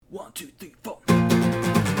1, 2, 3, 4.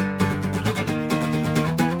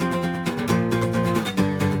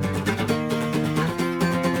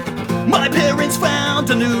 My parents found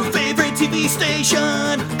a new favorite TV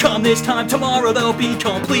station. Come this time tomorrow, there'll be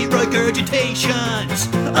complete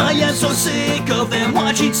regurgitations. I am so sick of them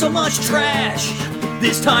watching so much trash.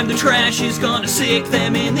 This time the trash is gonna sick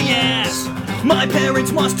them in the ass. My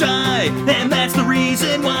parents must die, and that's the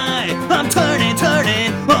reason why I'm turning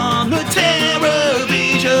on the television.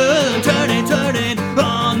 Turning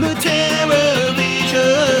on the television.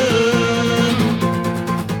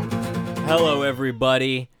 Hello,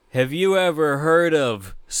 everybody. Have you ever heard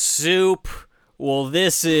of Soup? Well,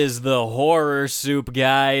 this is the horror Soup,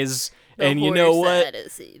 guys. And you know what?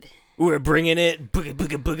 We're bringing it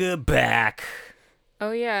booga back.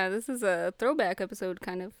 Oh yeah, this is a throwback episode,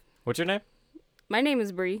 kind of. What's your name? My name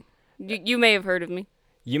is Bree. You may have heard of me.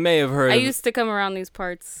 You may have heard I used to come around these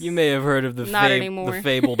parts. You may have heard of the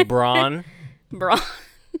fabled Bronn. Bronn.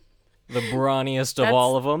 The brawniest of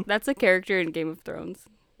all of them. That's a character in Game of Thrones.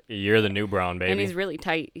 You're the new Bronn, baby. And he's really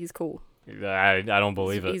tight. He's cool. I don't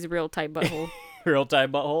believe it. He's a real tight butthole. Real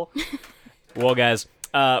tight butthole? Well, guys,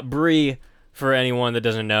 Bree, for anyone that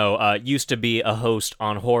doesn't know, used to be a host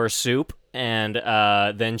on Horror Soup, and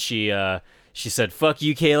then she said, "Fuck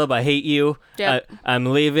you, Caleb, I hate you. Yep. I'm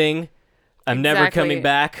leaving. I'm never coming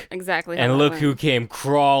back." Exactly. And look who came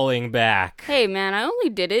crawling back. Hey, man, I only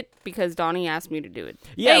did it because Donnie asked me to do it.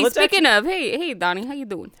 Yeah, hey, speaking of, hey, Donnie, how you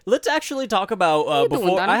doing? Let's actually talk about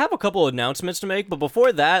before I have a couple of announcements to make, but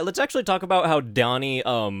before that, let's actually talk about how Donnie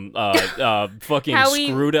fucking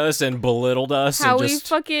screwed us and belittled us. How and we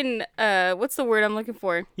fucking what's the word I'm looking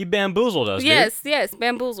for? He bamboozled us. Yes, dude. Yes,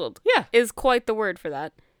 bamboozled. Yeah, is quite the word for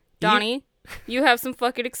that. Donnie, you have some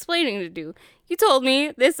fucking explaining to do. You told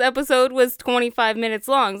me this episode was 25 minutes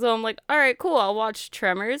long, so I'm like, all right, cool, I'll watch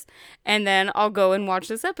Tremors, and then I'll go and watch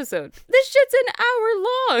this episode. This shit's an hour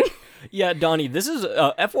long. Yeah, Donnie, this is,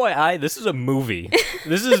 FYI, this is a movie.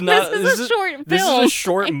 This is not, this is a short film. This is a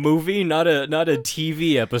short movie, not a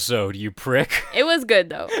TV episode, you prick. It was good,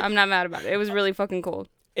 though. I'm not mad about it. It was really fucking cool.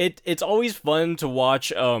 It's always fun to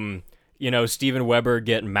watch, Steven Weber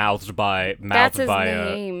get mouthed by That's his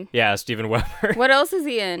name. Yeah, Steven Weber. What else is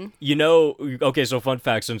he in? Okay, so fun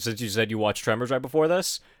fact, since you said you watched Tremors right before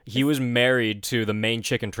this, he was married to the main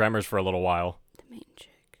chick in Tremors for a little while. The main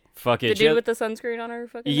chick. Fuck it. The dude with the sunscreen on her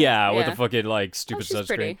fucking Yeah, with the fucking, stupid she's sunscreen.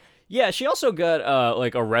 Pretty. Yeah, she also got,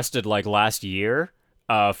 arrested, last year,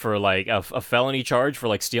 for, a felony charge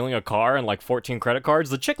for, stealing a car and, 14 credit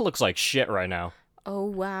cards. The chick looks like shit right now. Oh,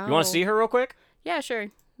 wow. You want to see her real quick? Yeah,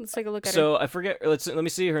 sure. Let's take a look at her. So I forget. Let me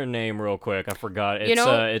see her name real quick. I forgot. It's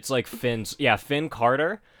it's like Finn's. Yeah, Finn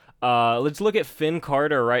Carter. Let's look at Finn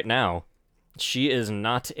Carter right now. She is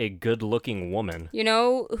not a good-looking woman. You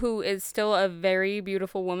know who is still a very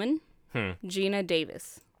beautiful woman? Gina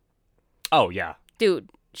Davis. Oh yeah, dude,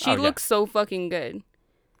 she looks so fucking good.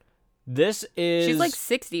 This is. She's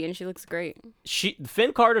 60 and she looks great.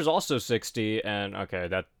 Finn Carter's also 60, and okay,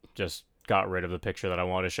 that just got rid of the picture that I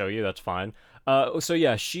wanted to show you. That's fine. So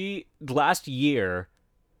yeah, last year,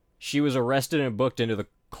 she was arrested and booked into the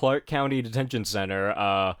Clark County Detention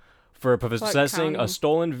Center, for possessing a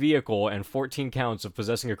stolen vehicle and 14 counts of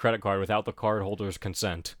possessing a credit card without the cardholder's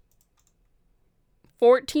consent.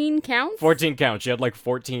 14 counts? 14 counts. She had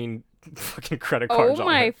 14 fucking credit cards on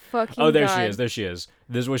her. Oh my fucking god. Oh, there she is. There she is.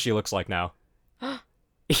 This is what she looks like now.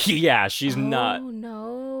 Yeah, she's not. Oh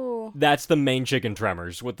no. That's the main chick in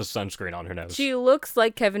Tremors with the sunscreen on her nose. She looks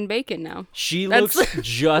like Kevin Bacon now. She looks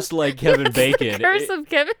just like Kevin Bacon. The curse of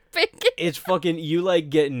Kevin Bacon. It's fucking, you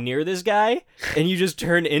get near this guy and you just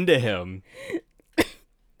turn into him.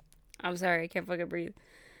 I'm sorry, I can't fucking breathe.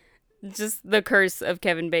 Just the curse of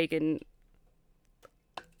Kevin Bacon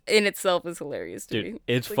in itself is hilarious to me.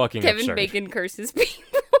 It's fucking Kevin absurd. Bacon curses people.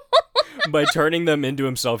 By turning them into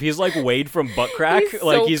himself. He's like Wade from Butt Crack.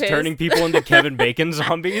 He's pissed. turning people into Kevin Bacon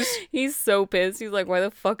zombies. He's so pissed. He's like, why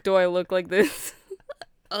the fuck do I look like this?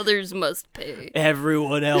 Others must pay.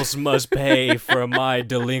 Everyone else must pay for my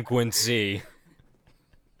delinquency.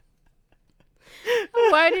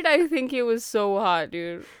 Why did I think he was so hot,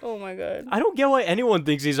 dude? Oh my god. I don't get why anyone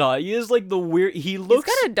thinks he's hot. He is the weird. He looks.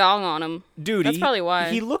 He's got a dong on him, dude. That's probably why.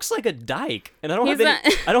 He looks like a dyke, and I don't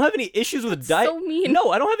have any issues with dykes. dyke. So mean.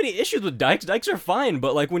 No, I don't have any issues with dykes. Dykes are fine,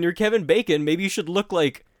 but when you're Kevin Bacon, maybe you should look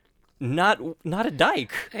like not a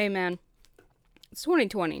dyke. Hey man, it's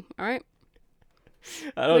 2020. All right.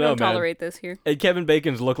 I don't know, man. We don't tolerate this here. And Kevin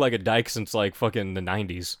Bacon's looked like a dyke since fucking the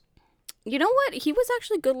 90s. You know what? He was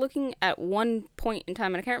actually good looking at one point in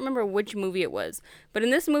time, and I can't remember which movie it was. But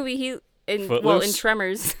in this movie, in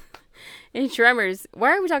Tremors,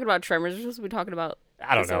 why are we talking about Tremors? We're supposed to be talking about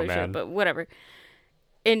I don't this know, other man. shit, but whatever.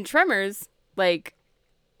 In Tremors, like,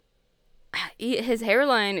 his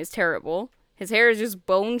hairline is terrible. His hair is just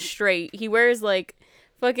bone straight. He wears, like,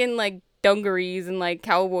 fucking, like, dungarees and, like,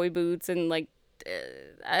 cowboy boots and, like,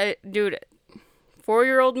 dude,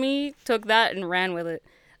 4-year-old me took that and ran with it.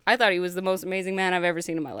 I thought he was the most amazing man I've ever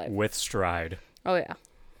seen in my life. With stride. Oh, yeah.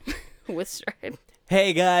 With stride.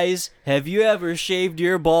 Hey guys, have you ever shaved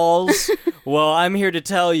your balls? Well, I'm here to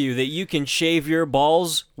tell you that you can shave your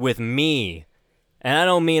balls with me. And I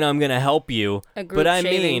don't mean I'm gonna help you, A group but I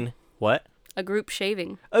shaving. mean... What? A group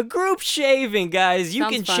shaving. A group shaving, guys. You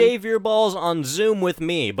Sounds can fun. shave your balls on Zoom with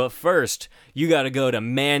me. But first, you gotta go to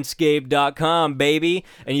manscaped.com, baby.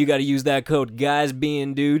 And you gotta use that code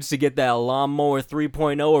GuysBeingDudes to get that Lawnmower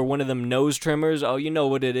 3.0 or one of them nose trimmers. Oh, you know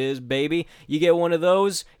what it is, baby. You get one of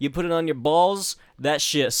those, you put it on your balls, that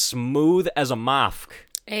shit smooth as a mafk.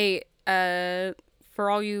 Hey, for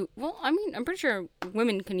all you... Well, I mean, I'm pretty sure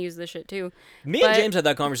women can use this shit, too. Me But- and James had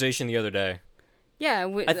that conversation the other day. Yeah,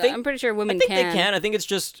 I think- I'm pretty sure I women think can. they can. I think it's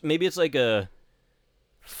just, maybe it's like a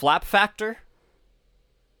flap factor.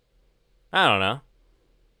 I don't know.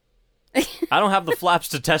 I don't have the flaps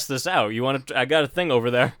to test this out. You want to? I got a thing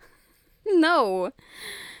over there. No.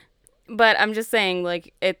 But I'm just saying,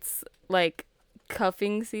 like, it's, like,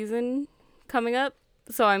 cuffing season coming up.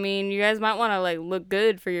 So, I mean, you guys might want to, like, look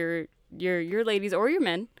good for your ladies or your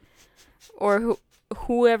men. Or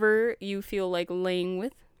whoever you feel like laying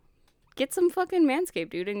with. Get some fucking Manscaped,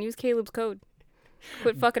 dude, and use Caleb's code.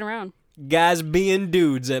 Quit fucking around. Guys being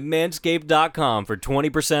dudes at manscaped.com for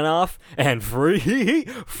 20% off and free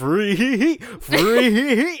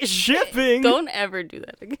shipping. Don't ever do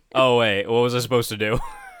that again. Oh, wait. What was I supposed to do?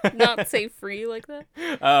 Not say free like that.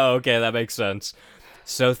 Oh, okay. That makes sense.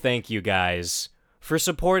 So thank you guys for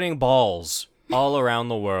supporting balls all around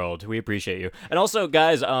the world. We appreciate you. And also,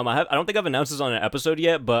 guys, I don't think I've announced this on an episode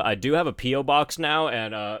yet, but I do have a P.O. box now,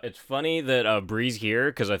 and it's funny that Bree's here,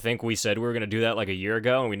 because I think we said we were going to do that like a year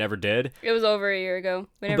ago, and we never did. It was over a year ago.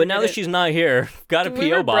 We never But now did that it. she's not here, got a We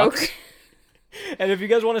P.O. were box. broke. And if you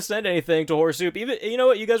guys want to send anything to Horror Soup, even, you know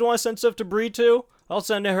what, you guys want to send stuff to Bree too? I'll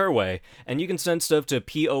send it her way. And you can send stuff to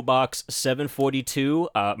P.O. Box 742,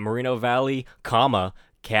 Moreno Valley,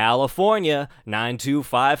 California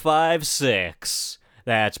 92556.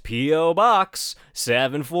 That's P.O. Box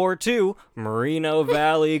 742, Moreno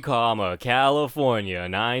Valley, California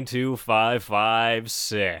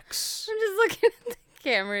 92556. I'm just looking at the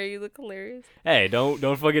camera. You look hilarious. Hey, don't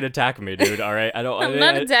fucking attack me, dude. All right, I'm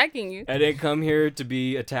not attacking you. I didn't come here to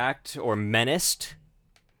be attacked or menaced.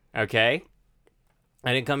 Okay?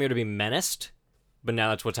 I didn't come here to be menaced, but now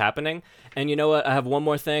that's what's happening. And you know what? I have one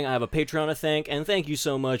more thing. I have a Patreon to thank, and thank you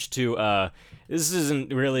so much to, this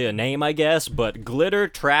isn't really a name, I guess, but Glitter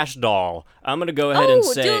Trash Doll. I'm gonna go ahead and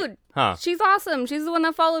say... dude. Huh? She's awesome. She's the one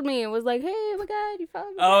that followed me and was like, hey, oh my god, you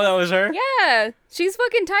followed me. Oh, that was her? Yeah. She's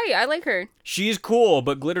fucking tight. I like her. She's cool,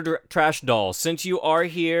 but Trash Doll, since you are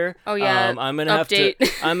here, Oh, yeah. I'm gonna have to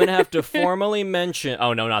Update. I'm gonna have to formally mention.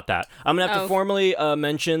 Oh no, not that. I'm gonna have to Oh. formally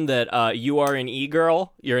mention that you are an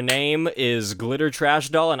e-girl. Your name is Glitter Trash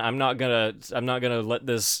Doll, and I'm not gonna let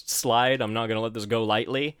this slide. I'm not gonna let this go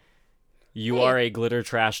lightly. You Hey. are a Glitter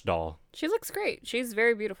Trash Doll. She looks great. She's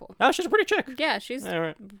very beautiful. Oh, she's a pretty chick. Yeah, she's All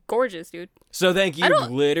right. gorgeous, dude. So thank you, I don't-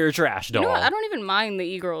 Glitter Trash Doll. You know what? I don't even mind the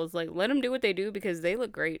e-girls. Like, let them do what they do because they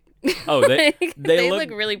look great. Oh, they Like, they look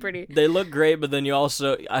look really pretty. They look great, but then you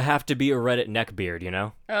also I have to be a Reddit neckbeard. You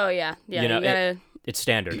know, Oh, yeah. Yeah, You know, you gotta... it's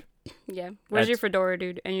standard. Yeah. Where's your That's- fedora,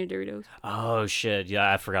 dude? And your Doritos? Oh shit!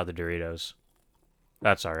 Yeah, I forgot the Doritos.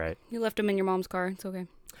 That's all right. You left them in your mom's car. It's okay.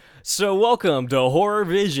 So welcome to Horror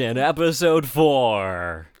Vision, episode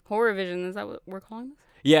 4. Horror Vision, is that what we're calling this?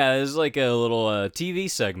 Yeah, it's like a little TV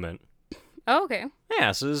segment. Oh, okay.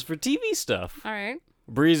 Yeah, so this is for TV stuff. All right.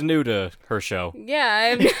 Bree's new to her show.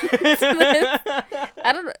 Yeah,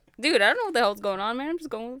 I don't know. Dude, I don't know what the hell's going on, man. I'm just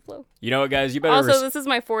going with the flow. You know what, guys? You better. Also, this is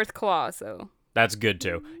my 4th claw, so... That's good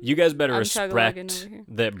too. You guys better I'm chug-a-lugging respect over here.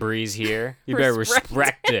 that Bree's here. You better Respect.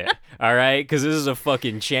 respect it. All right, because this is a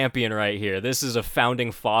fucking champion right here. This is a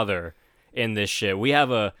founding father in this shit. We have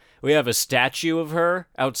a statue of her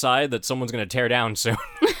outside that someone's gonna tear down soon.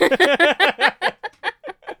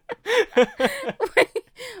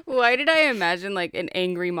 Why did I imagine, like, an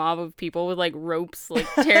angry mob of people with, like, ropes, like,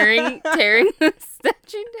 tearing the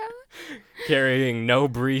statue down? Carrying no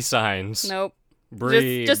Bree signs. Nope.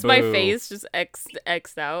 Bree, Just my boo. face, just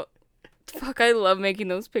X'd out. Fuck, I love making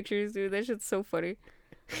those pictures, dude. That shit's so funny.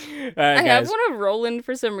 All right, I have guys. one of Roland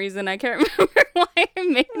for some reason. I can't remember why I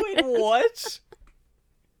made Wait, it. what?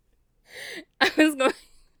 I was going...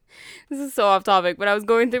 This is so off topic, but I was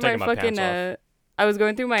going through Taking my my fucking... pants I was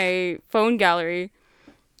going through my phone gallery,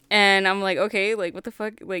 And I'm like, okay, like, what the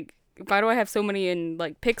fuck? Like, why do I have so many in,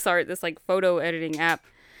 like, PixArt, this, like, photo editing app?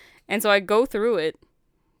 And so I go through it.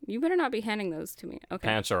 You better not be handing those to me. Okay.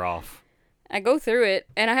 Pants are off. I go through it,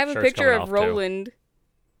 and I have a Shirt's picture coming of off, too. Roland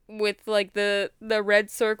with, like, the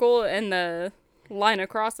red circle and the line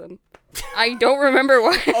across him. I don't remember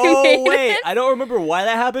why. Oh, wait. I don't remember why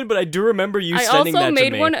that happened, but I do remember you I sending also that to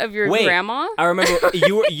made me. one of your Wait, grandma. I remember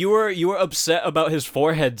you were upset about his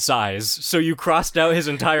forehead size, so you crossed out his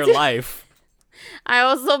entire life. I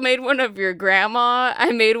also made one of your grandma.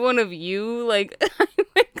 I made one of you. Like, I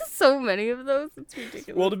make so many of those. It's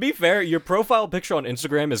ridiculous. Well, to be fair, your profile picture on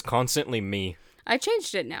Instagram is constantly me. I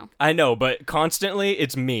changed it now. I know, but constantly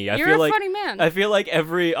it's me. I You're feel a like funny man. I feel like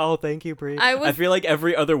thank you, Brie. I feel like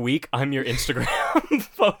every other week I'm your Instagram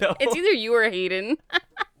photo. It's either you or Hayden.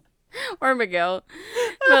 Or Miguel.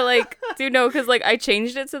 But, like, dude, no, because, like, I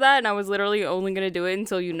changed it to that, and I was literally only going to do it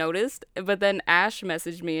until you noticed. But then Ash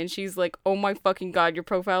messaged me, and she's like, oh my fucking god, your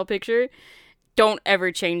profile picture. Don't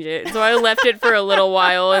ever change it. So I left it for a little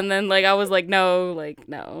while, and then, like, I was like, no,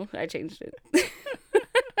 I changed it.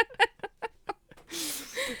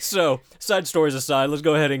 So, side stories aside, let's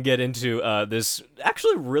go ahead and get into this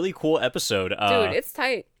actually really cool episode. Dude, it's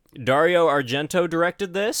tight. Dario Argento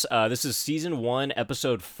directed this. This is season 1,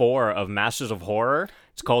 episode 4 of Masters of Horror.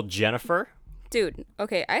 It's called Jennifer. Dude,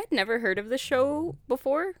 okay, I had never heard of the show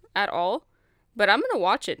before at all, but I'm gonna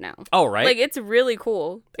watch it now. Oh, right. Like, it's really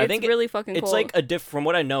cool. I think really fucking cool. It's like from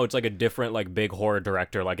what I know, it's like a different like big horror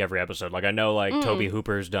director like every episode. Like I know like Toby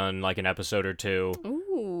Hooper's done like an episode or two.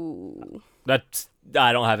 Ooh.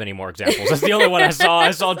 I don't have any more examples. That's the only one I saw.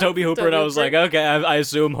 I saw Toby Hooper and I was like, okay, I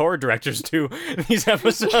assume horror directors do these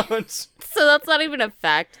episodes. So that's not even a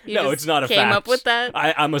fact. You No, just it's not a came fact. up with that.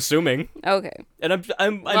 I'm assuming, Okay. and I'm Well,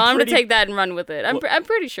 I'm pretty, gonna take that and run with it. I'm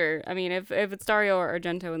pretty sure. I mean, if it's Dario or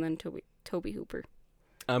Argento and then Toby Hooper.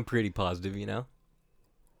 I'm pretty positive, you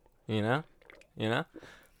know.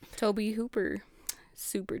 Toby Hooper,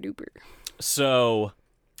 super duper. So,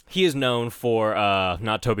 he is known for,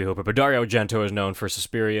 not Toby Hooper, but Dario Argento is known for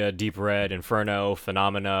Suspiria, Deep Red, Inferno,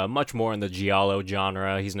 Phenomena, much more in the giallo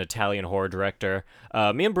genre. He's an Italian horror director.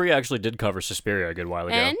 Me and Bria actually did cover Suspiria a good while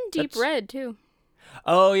ago. And Deep Red too.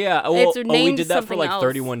 Oh, yeah. Well, It's we named did that for something like else.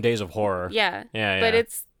 31 Days of Horror. Yeah. Yeah. But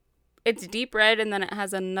it's Deep Red and then it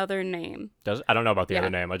has another name. I don't know about the Yeah. other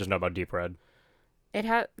name. I just know about Deep Red. It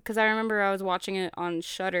had because I remember I was watching it on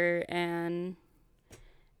Shudder and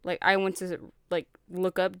like I went to like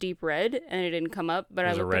look up Deep Red and it didn't come up, but I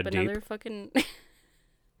Was it looked up Red another Deep? fucking.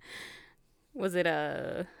 Was it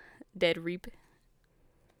a Dead Reap?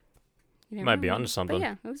 You never Might be know. onto something. But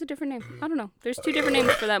yeah, it was a different name. I don't know. There's 2 different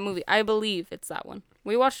names for that movie. I believe it's that one.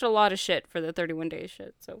 We watched a lot of shit for the 31 Days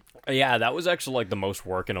shit. So Yeah, that was actually like the most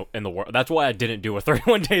work in the world. That's why I didn't do a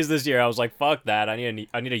 31 days this year. I was like, fuck that. I need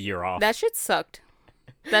a year off. that shit sucked.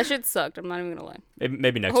 That shit sucked. I'm not even gonna lie.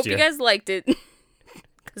 Maybe I next hope year. you guys liked it.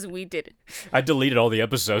 Because we didn't. I deleted all the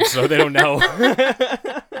episodes, so they don't know.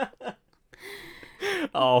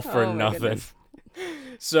 All for Oh my nothing. goodness.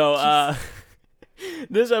 So,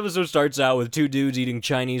 this episode starts out with 2 dudes eating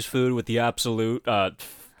Chinese food with the absolute,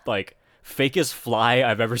 like, fakest fly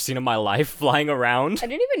I've ever seen in my life flying around. I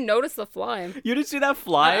didn't even notice the fly. You didn't see that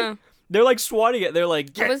fly? Uh-uh. They're like swatting it. They're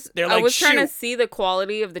like, I was trying to see the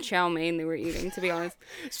quality of the chow mein they were eating, to be honest.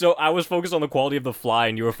 So I was focused on the quality of the fly,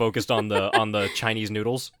 and you were focused on the Chinese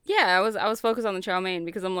noodles. Yeah, I was focused on the chow mein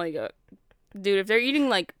because I'm like, dude, if they're eating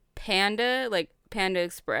like Panda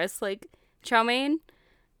Express, like chow mein,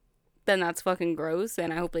 then that's fucking gross,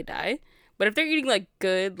 and I hope they die. But if they're eating like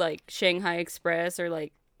good, like Shanghai Express or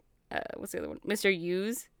like, what's the other one, Mr.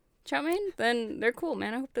 Yu's chow mein, then they're cool,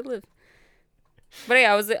 man. I hope they live. But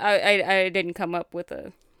yeah, I didn't come up with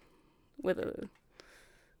a what's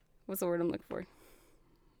the word I'm looking for?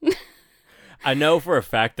 I know for a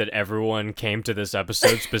fact that everyone came to this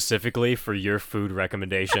episode specifically for your food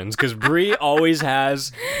recommendations, because Brie always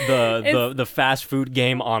has the fast food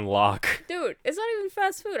game on lock. Dude, it's not even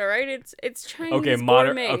fast food, all right? It's Chinese Okay,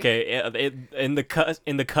 gourmet. Okay, in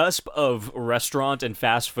the cusp of restaurant and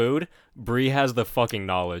fast food, Brie has the fucking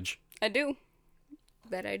knowledge. I do.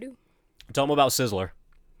 That I do. Tell them about Sizzler.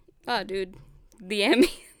 Ah, dude. The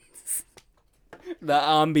ambience. The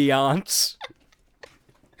ambiance.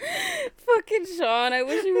 Fucking Sean, I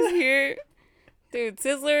wish he was here. Dude,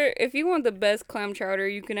 Sizzler, if you want the best clam chowder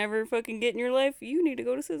you can ever fucking get in your life, you need to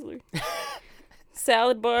go to Sizzler.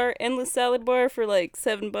 Salad bar, endless salad bar for like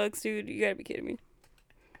 $7, dude. You gotta be kidding me.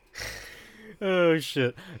 Oh,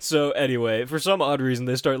 shit. So, anyway, for some odd reason,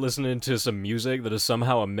 they start listening to some music that is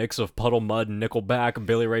somehow a mix of Puddle Mud, Nickelback,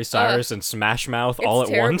 Billy Ray Cyrus, and Smash Mouth all at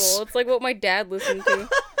It's terrible. once. It's like what my dad listened to.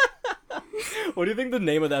 What do you think the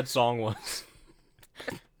name of that song was?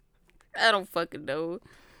 I don't fucking know.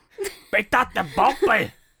 Petate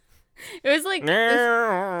Bope! It was like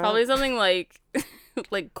probably something like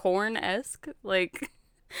like corn-esque, like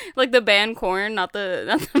the band Corn, not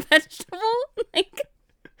the vegetable.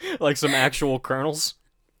 Like some actual kernels?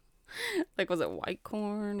 Like was it white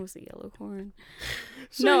corn? Was it yellow corn?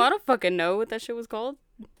 So No, I don't fucking know what that shit was called.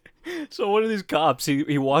 So one of these cops,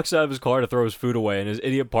 he walks out of his car to throw his food away, and his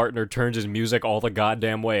idiot partner turns his music all the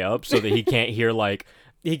goddamn way up so that he can't hear, like,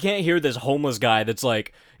 he can't hear this homeless guy that's,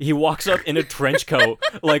 like, he walks up in a trench coat,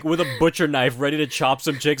 like, with a butcher knife, ready to chop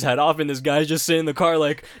some chick's head off, and this guy's just sitting in the car,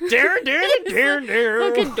 like,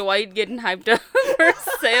 Fucking Dwight getting hyped up for a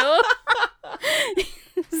sale.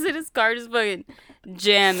 He's in his car just fucking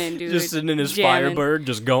jamming, dude. Just sitting in his Jamming. Firebird,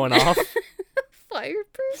 just going off,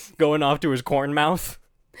 Firebird? going off to his corn mouth.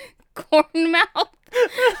 Corn mouth?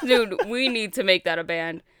 Dude, we need to make that a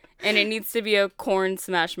band. And it needs to be a corn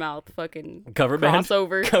smash mouth fucking Cover band?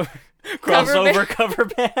 crossover. Crossover cover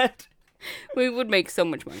band. We would make so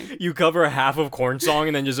much money. You cover half of Corn Song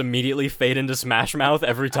and then just immediately fade into Smash Mouth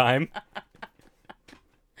every time.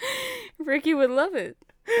 Ricky would love it.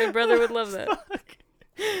 My brother would love that.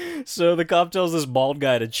 So the cop tells this bald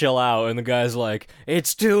guy to chill out, and the guy's like,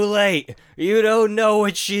 "It's too late. You don't know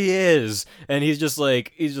what she is." And he's just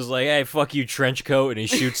like, "Hey, fuck you, trench coat," and he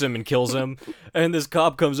shoots him and kills him. And this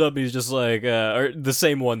cop comes up, and he's just like, or the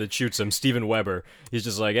same one that shoots him, Steven Weber. He's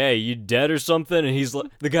just like, "Hey, you dead or something?" And he's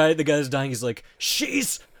like, the guy's dying. He's like,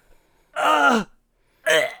 "She's,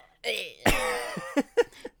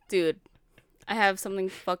 Dude, I have something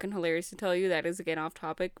fucking hilarious to tell you that is again off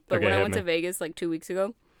topic. But Okay, when I hit went me. to Vegas like 2 weeks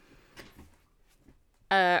ago,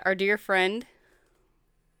 our dear friend,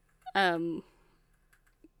 I'll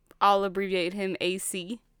abbreviate him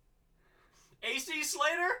AC. AC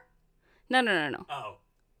Slater." No. Oh.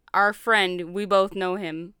 Our friend, we both know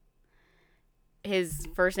him. His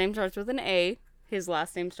first name starts with an A. His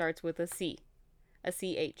last name starts with a C. A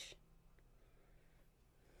CH.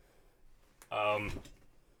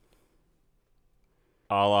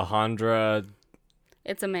 Alejandra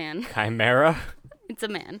It's a man. Chimera. It's a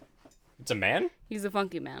man. It's a man? He's a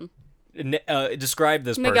funky man. Describe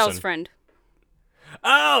this Miguel's person. friend.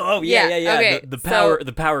 Oh, yeah. okay, The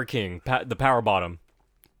power king, the power bottom.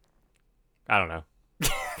 I don't know.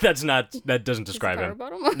 That doesn't describe Power him.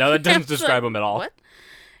 bottom? No, that doesn't describe him at all.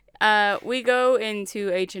 What? We go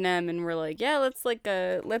into H&M and we're like, yeah,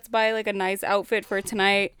 let's buy like a nice outfit for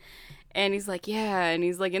tonight. And he's like, yeah, and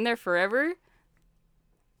he's like in there forever.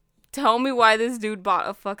 Tell me why this dude bought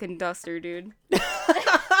a fucking duster, dude.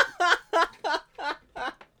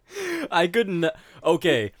 I couldn't.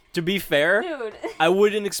 Okay, to be fair, Dude. I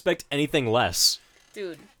wouldn't expect anything less.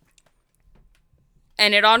 Dude.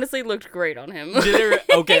 And it honestly looked great on him.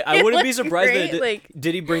 Okay, I wouldn't be It looked surprised great, that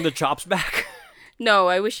did he bring the chops back? No,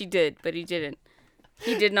 I wish he did, but he didn't.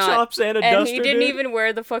 He did not. Chops and a and duster, he didn't dude? even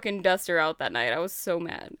wear the fucking duster out that night. I was so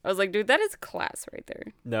mad. I was like, dude, that is class right there.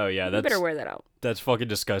 No, yeah, You that's better wear that out. that's fucking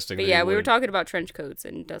disgusting. But that he yeah, we were wouldn't. talking about trench coats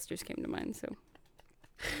and dusters came to mind, so.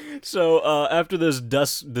 So after this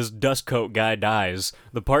dust coat guy dies,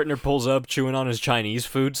 the partner pulls up chewing on his Chinese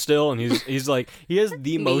food still, and he's like, he has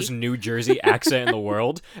the most New Jersey accent in the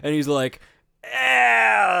world, and he's like,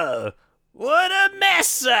 "Ew, what a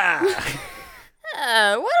mess!" What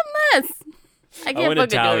a mess! I I can't went fucking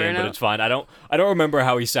do it Italian, right but now. it's fine. I don't remember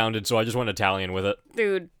how he sounded, so I just went Italian with it.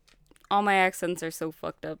 Dude, all my accents are so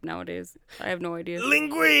fucked up nowadays. I have no idea.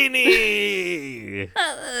 Linguini.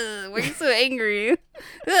 Why are you so angry?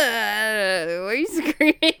 Why are you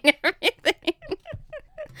screaming everything?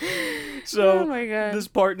 So Oh my God. this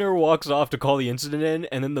partner walks off to call the incident in,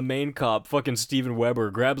 and then the main cop, fucking Steven Weber,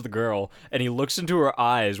 grabs the girl, and he looks into her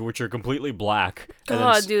eyes, which are completely black. and then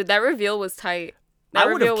God, dude, that reveal was tight. That I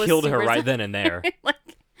would have reveal was killed her super right tight. then and there. Like,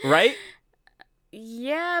 Right?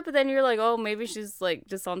 yeah, but then you're like, oh, maybe she's like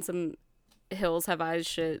just on some hills have eyes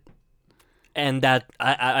shit. And that,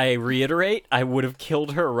 I reiterate, I would have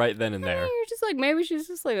killed her right then and there. You're just like, maybe she's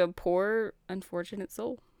just like a poor, unfortunate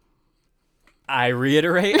soul. I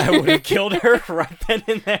reiterate, I would have killed her right then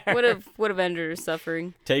and there. Would have ended her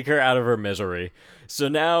suffering. Take her out of her misery. So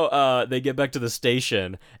now they get back to the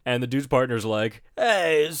station, and the dude's partner's like,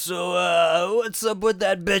 "Hey, so what's up with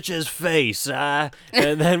that bitch's face, huh?"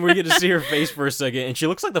 And then we get to see her face for a second, and she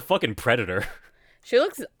looks like the fucking Predator. She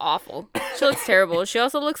looks awful. She looks terrible. She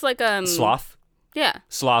also looks like Sloth? Yeah,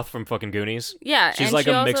 Sloth from fucking Goonies. yeah. She's and like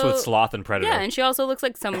she a mix with also- Sloth and Predator. Yeah, and she also looks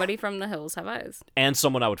like somebody from The Hills Have Eyes. And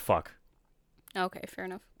someone I would fuck. Okay, fair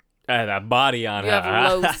enough. That body on You her.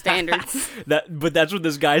 have low standards. But that's what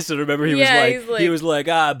this guy said. Remember, he he's was like,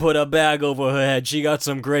 put a bag over her head. She got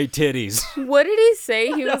some great titties. What did he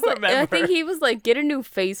say? He was like, I remember. think he was like, get a new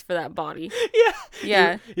face for that body. Yeah.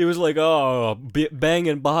 Yeah. He was like,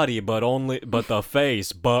 banging body, but the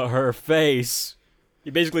face, but her face. He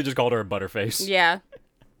basically just called her a butterface. Yeah.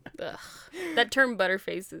 Ugh. That term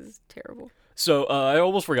butterface is terrible. So I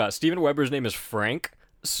almost forgot. Steven Weber's name is Frank.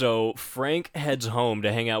 So Frank heads home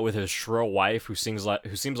to hang out with his shrill wife, who seems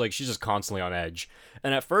like she's just constantly on edge.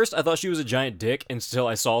 And at first, I thought she was a giant dick until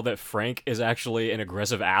I saw that Frank is actually an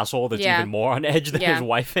aggressive asshole that's Yeah. even more on edge than Yeah. his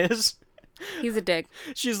wife is. He's a dick.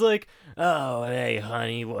 She's like, "Oh, hey,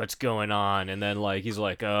 honey, what's going on?" And then he's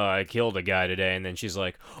like, "Oh, I killed a guy today." And then she's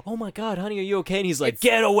like, "Oh my God, honey, are you okay?" And he's like,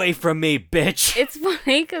 "Get away from me, bitch!" It's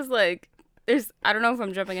funny because there's, I don't know if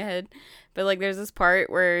I'm jumping ahead, but there's this part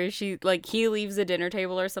where he leaves the dinner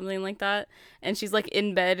table or something like that, and she's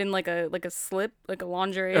in bed in a slip, a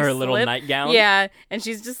lingerie Or a slip. little nightgown. Yeah, and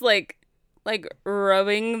she's just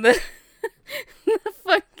rubbing the the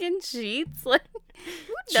fucking sheets.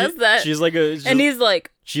 Who does that? She's and he's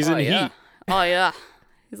like, she's oh, in yeah. heat. Oh yeah.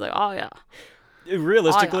 He's like, oh yeah.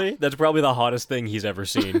 Realistically, that's probably the hottest thing he's ever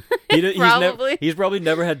seen. Probably. He's probably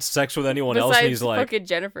never had sex with anyone else, and Besides he's like, fucking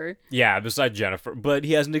Jennifer. yeah, besides Jennifer, but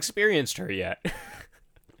he hasn't experienced her yet.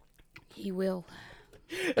 He will.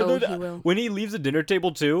 And Oh, then, he will. when he leaves the dinner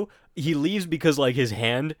table too, he leaves because his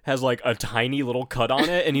hand has a tiny little cut on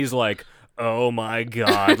it, and he's like, "Oh my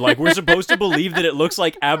God!" We're supposed to believe that it looks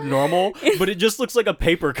abnormal, but it just looks like a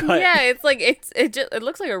paper cut. Yeah, it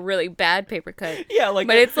looks like a really bad paper cut. Yeah, but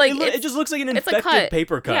it's it just looks like an it's a infected cut.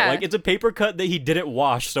 paper cut. Yeah. It's a paper cut that he didn't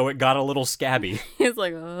wash, so it got a little scabby. He's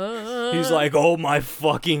like, He's like, "Oh my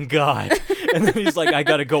fucking God." And then he's like, "I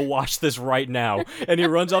gotta go wash this right now." And he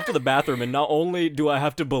runs off to the bathroom, and not only do I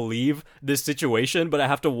have to believe this situation, but I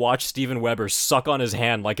have to watch Steven Weber suck on his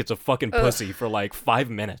hand like it's a fucking pussy for 5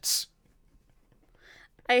 minutes.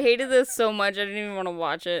 I hated this so much, I didn't even want to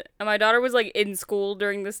watch it. And my daughter was in school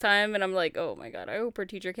during this time, and I'm like, oh my God, I hope her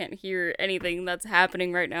teacher can't hear anything that's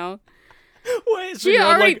happening right now. Wait, so She you're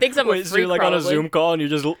already thinks I'm a wait, so you're freak, on a probably. Zoom call and you're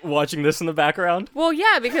just watching this in the background? Well,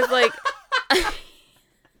 yeah, because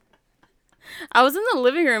I was in the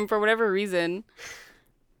living room for whatever reason.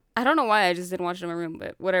 I don't know why, I just didn't watch it in my room,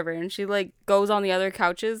 but whatever. And she goes on the other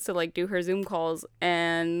couches to do her Zoom calls,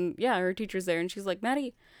 and yeah, her teacher's there, and she's like,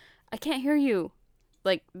 "Maddie, I can't hear you.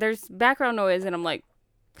 There's background noise." And I'm like,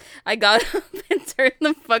 I got up and turned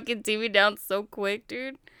the fucking TV down so quick,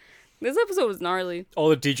 dude. This episode was gnarly. All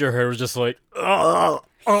the teacher heard was just like,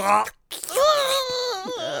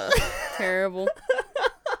 Terrible.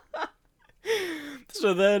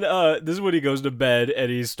 So then, this is when he goes to bed and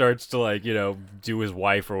he starts to do his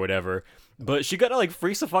wife or whatever. But she kind of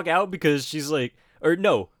freaks the fuck out because she's or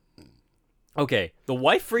no. Okay, the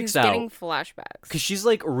wife freaks He's out getting flashbacks. because she's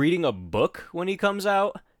reading a book when he comes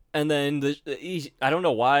out, and then I don't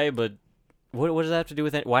know why, but what does that have to do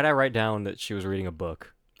with it? Why did I write down that she was reading a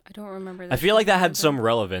book? I don't remember that. I feel like that had some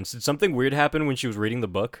relevance. Did something weird happen when she was reading the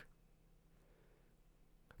book?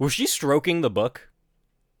 Was she stroking the book?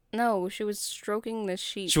 No, she was stroking the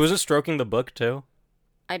sheet. She wasn't stroking the book too?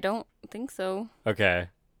 I don't think so. Okay.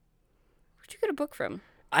 Where'd you get a book from?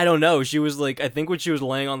 I don't know. She was I think when she was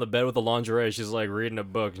laying on the bed with the lingerie, she's reading a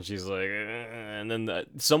book, and she's and then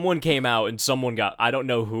someone came out, and someone I don't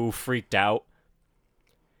know who freaked out.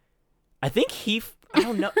 I think I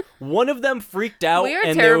don't know. One of them freaked out, We are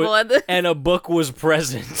and terrible at this. and a book was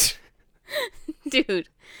present. Dude.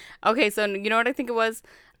 Okay, so you know what I think it was?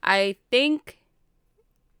 I think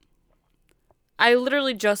I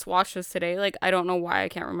literally just watched this today. I don't know why, I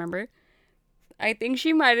can't remember. I think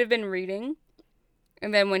she might have been reading.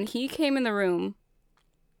 And then when he came in the room,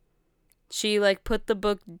 she put the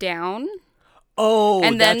book down. Oh,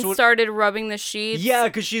 and then that's what... started rubbing the sheets. Yeah,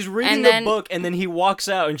 because she's reading And the then- book, and then he walks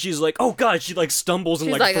out, and she's like, "Oh God!" She stumbles and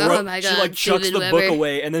She's like, "Oh my she God, chucks Steven the book Weber."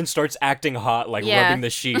 away, and then starts acting hot, Yeah. rubbing the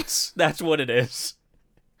sheets. That's what it is.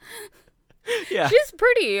 Yeah, She's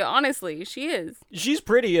pretty, honestly. She is. she's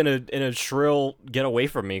pretty in a shrill "get away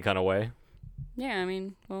from me" kind of way. Yeah, I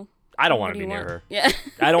mean, well. I don't what want do to you be near want? her. Yeah.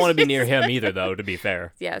 I don't want to be near him either, though. To be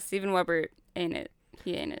fair, Yeah, Steven Weber ain't it.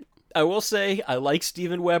 He ain't it. I will say I like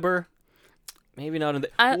Steven Weber. Maybe not in the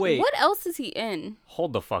wait. What else is he in?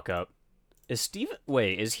 Hold the fuck up. Is Steven?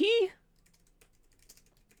 Wait, is he?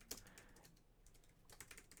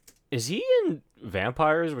 Is he in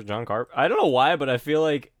Vampires with John Carpenter? I don't know why, but I feel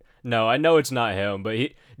like no. I know it's not him, but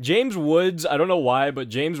James Woods. I don't know why, but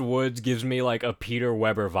James Woods gives me a Peter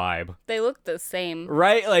Weber vibe. They look the same.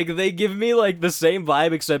 Right? They give me the same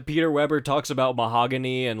vibe, except Peter Weber talks about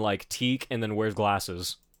mahogany and teak, and then wears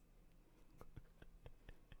glasses.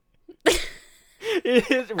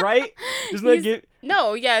 Right? Isn't that He's-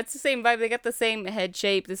 No, yeah, it's the same vibe. They got the same head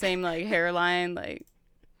shape, the same like hairline, like.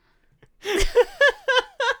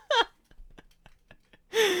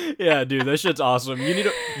 Yeah, dude, that shit's awesome.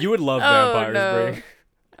 You would love Oh Vampires, no. Brie.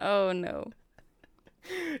 Oh no.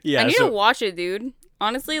 Yeah, I need so to watch it, dude.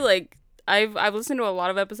 Honestly, like I've listened to a lot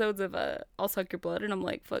of episodes of I'll Suck Your Blood, and I'm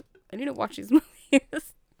like, fuck, I need to watch these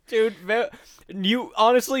movies. dude, you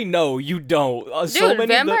honestly no, you don't. So Dude, many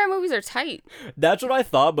vampire movies are tight. That's what I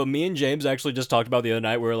thought, but me and James actually just talked about the other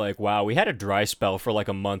night. We were like, wow, we had a dry spell for like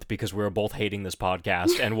a month because we were both hating this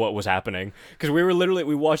podcast and what was happening. Because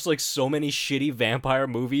we watched like so many shitty vampire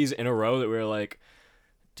movies in a row that we were like,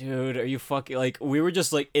 dude, are you fucking, like, we were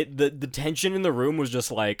just like, the tension in the room was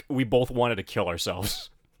just like, we both wanted to kill ourselves.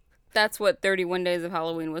 That's what 31 Days of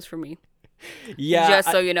Halloween was for me. Yeah. Just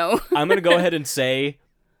so you know. I'm going to go ahead and say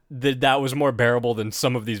that was more bearable than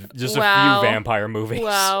some of these, just Wow. a few vampire movies.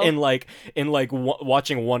 Wow. in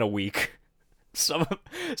watching one a week. Some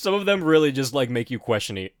of them really just like make you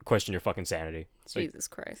question your fucking sanity. Like, Jesus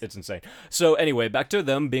Christ. it's insane. So anyway, back to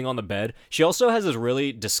them being on the bed. She also has this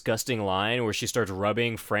really disgusting line where she starts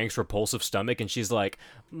rubbing Frank's repulsive stomach and she's like,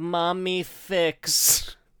 "Mommy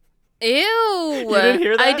fix." Ew. You didn't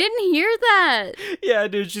hear that? I didn't hear that. Yeah,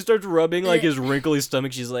 dude, she starts rubbing like his wrinkly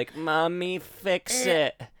stomach. She's like, "Mommy fix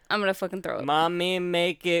it. I'm gonna fucking throw it. Mommy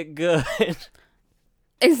make it good."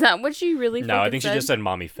 Is that what she really No, I think said? she just said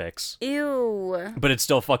 "Mommy fix." Ew. But it's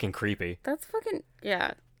still fucking creepy. That's fucking,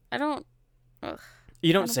 yeah. I don't, ugh.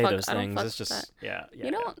 You don't don't say fuck- those I don't things. fuck It's with just yeah.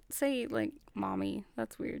 You don't say, like, mommy.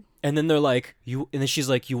 That's weird. And then they're like, and then she's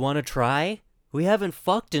like, "You want to try? We haven't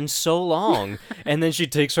fucked in so long." And then she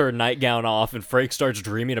takes her nightgown off, and Frank starts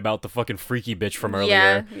dreaming about the fucking freaky bitch from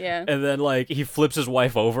earlier. Yeah. And then, like, he flips his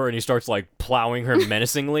wife over, and he starts, like, plowing her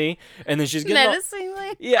menacingly. And then she's getting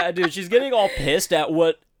Menacingly? yeah, dude, she's getting all pissed at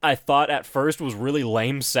what I thought at first was really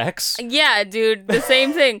lame sex. Yeah, dude. The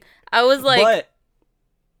same thing. I was like, But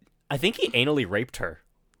I think he anally raped her.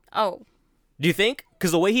 oh. Do you think?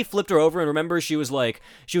 Because the way he flipped her over, and remember, she was like,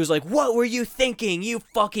 "What were you thinking, you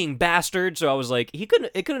fucking bastard?" So I was like, it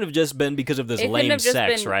couldn't have just been because of this It couldn't lame have just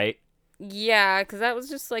sex, been- right? Yeah, because that was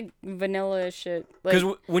just, like, vanilla shit. Like,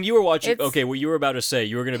 Because when you were watching, it's- okay, what you were about to say,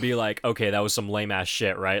 you were gonna be like, okay, that was some lame ass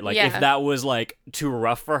shit, right? Like, Yeah. if that was like too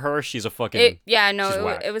rough for her, she's a fucking. she's she's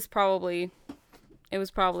whack. it was probably,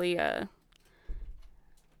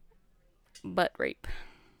 butt rape,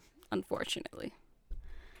 unfortunately.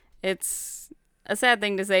 It's a sad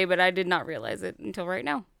thing to say, but I did not realize it until right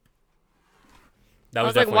now. That I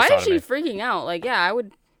was like, definitely why sodomy. is she freaking out? Like, yeah, I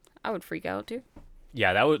would freak out too.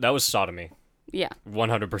 Yeah, that was sodomy. Yeah.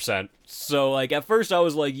 100%. So, like, at first I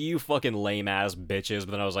was like, you fucking lame ass bitches,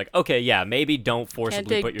 but then I was like, okay, yeah, maybe don't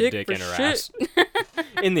forcibly take put your dick dick for in her shit. ass.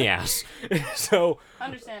 In the ass. So,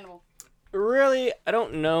 Understandable. really, I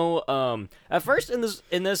don't know. At first in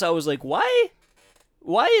this I was like, why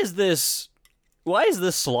is this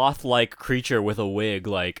sloth-like creature with a wig,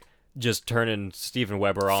 like, just turning Steven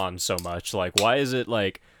Weber on so much? Like, why is it,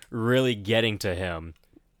 like, really getting to him?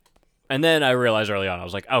 And then I realized early on, I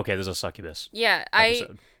was like, okay, there's a succubus Yeah,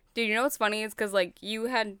 episode. dude, you know what's funny is because, like, you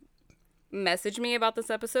had messaged me about this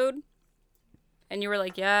episode, and you were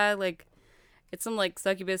like, yeah, like, it's some, like,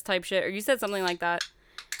 succubus type shit, or you said something like that,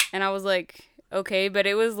 and I was like, okay, but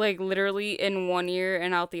it was, like, literally in one ear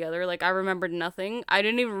and out the other. Like, I remembered nothing. I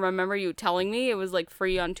didn't even remember you telling me it was, like,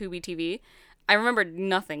 free on Tubi TV. I remembered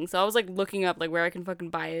nothing, so I was, like, looking up, like, where I can fucking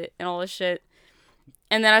buy it and all this shit.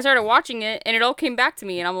 And then I started watching it, and it all came back to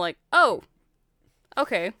me, and I'm like, oh,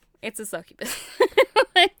 okay, it's a succubus.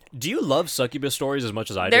 Do you love succubus stories as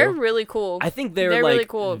much as I They're do? really cool. I think they're like really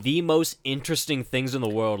cool. the most interesting things in the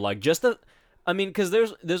world. Like, just because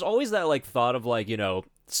there's always that, like, thought of, like, you know,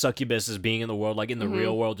 succubus as being in the world, like in the Mm-hmm.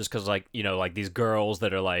 real world, just because, like, you know, like these girls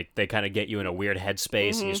that are like, they kind of get you in a weird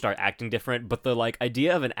headspace and you start acting different. But the, like,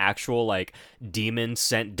 idea of an actual, like, demon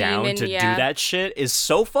sent down Demon, to yeah. do that shit is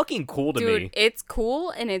so fucking cool to Dude, me. it's cool,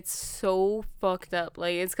 and it's so fucked up.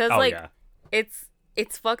 Like, it's because, Oh, like, yeah.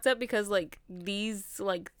 it's fucked up because, like, these,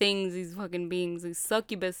 like, things, these fucking beings, these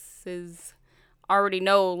succubuses already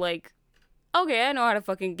know, like, okay, I know how to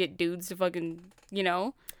fucking get dudes to fucking, you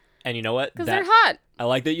know, And you know what? because they're hot. I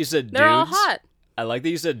like that you said dudes. They're all hot. I like that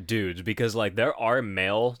you said dudes because, like, there are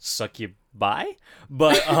male succubi,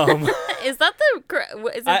 but Is that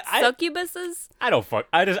is it I- succubuses? I don't fuck.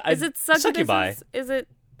 Is it succubuses? succubi? Is it,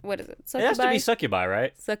 what is it? It has to be Succubi? succubi,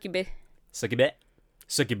 right? Succubi. Succubi.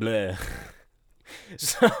 Succubi.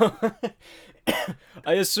 So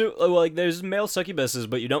I assume, like, there's male succubuses,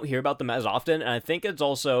 but you don't hear about them as often, and I think it's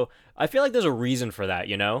also, I feel like there's a reason for that,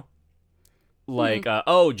 you know? Like,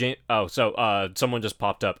 someone just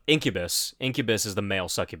popped up. Incubus. Incubus is the male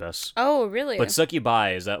succubus. Oh, really? But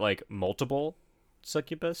succubi, is that like multiple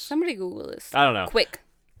succubus? Somebody Google this. I don't know. Quick.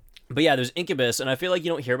 But yeah, there's incubus, and I feel like you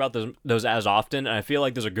don't hear about those as often, and I feel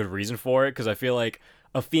like there's a good reason for it, because I feel like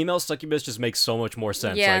a female succubus just makes so much more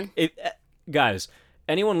sense. Yeah. Like, guys,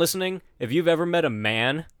 anyone listening, if you've ever met a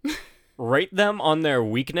man, rate them on their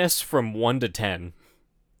weakness from 1 to 10.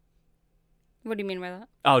 What do you mean by that?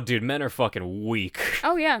 Oh, dude, men are fucking weak.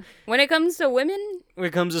 Oh, yeah. When it comes to women, When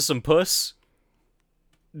it comes to some puss,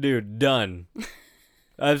 dude, done.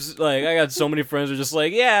 I got so many friends who are just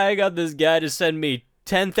like, yeah, I got this guy to send me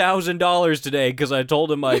 $10,000 today because I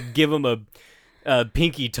told him I'd give him a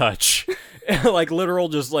pinky touch. Like, literal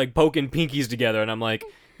just, like, poking pinkies together. And I'm like,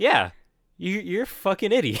 yeah, you're a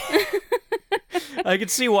fucking idiot. I can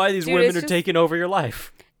see why these Dude, women it's are just- taking over your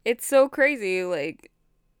life. it's so crazy. Like,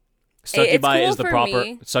 Succubi cool is the for proper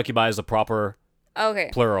me. succubi is the proper okay.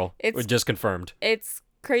 plural. It's- Just confirmed. It's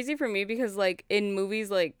crazy for me because, like, in movies,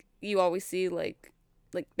 like, you always see, like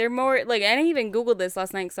they're more, like, and I even Googled this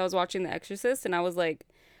last night because I was watching The Exorcist, and I was like,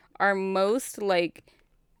 are most, like,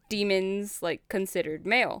 demons, like, considered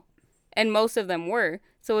male? And most of them were.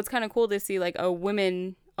 So it's kind of cool to see, like, a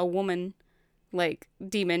woman, like,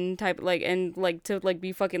 demon type, like, and, like, to, like,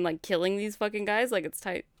 be fucking, like, killing these fucking guys. Like, it's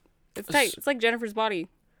tight. It's tight. It's like Jennifer's body.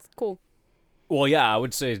 It's cool. Well, yeah, I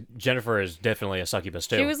would say Jennifer is definitely a succubus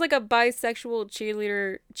too. She was like a bisexual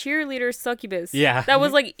cheerleader succubus. Yeah. That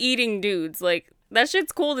was like eating dudes. Like, that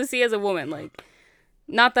shit's cool to see as a woman. Like,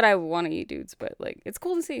 not that I want to eat dudes, but like, it's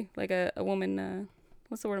cool to see like a woman.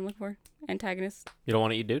 What's the word I'm looking for? Antagonist. You don't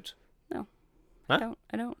want to eat dudes? No. Huh?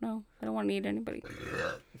 I don't know. I don't want to eat anybody.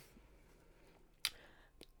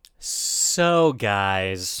 So,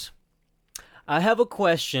 guys, I have a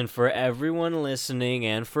question for everyone listening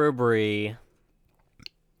and for Bree.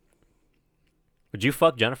 Would you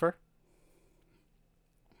fuck Jennifer?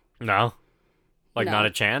 No? Like, No. not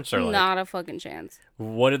a chance? Or like, Not a fucking chance.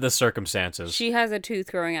 what are the circumstances? She has a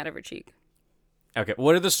tooth growing out of her cheek. Okay,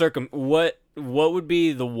 what are the what would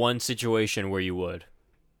be the one situation where you would?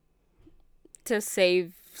 To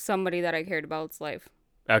save somebody that I cared about's life.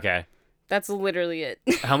 Okay. That's literally it.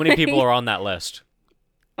 How many people are on that list?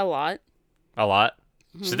 A lot. A lot?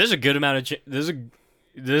 Mm-hmm. So there's a good amount of this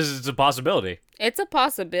is a possibility. It's a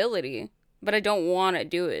possibility, but I don't want to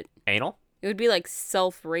do it. Anal? It would be like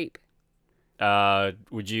self-rape.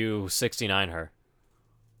 Would you 69 her?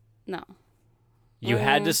 No. You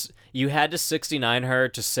had to 69 her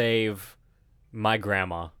to save my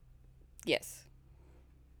grandma. Yes.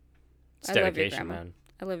 It's I love your dedication, grandma. man.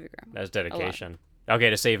 I love your grandma. That's dedication. Okay,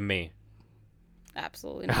 to save me.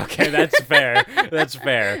 Absolutely not. Okay, that's fair. That's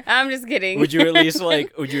fair. I'm just kidding. Would you at least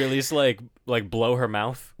like blow her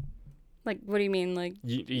mouth? Like, what do you mean? Like,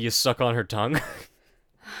 You suck on her tongue?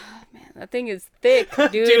 man, that thing is thick,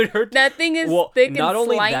 dude. That thing is thick and not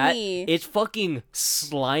only slimy. that, it's fucking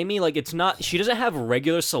slimy. Like, it's not. She doesn't have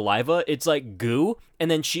regular saliva. It's like goo,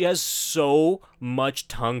 and then she has so much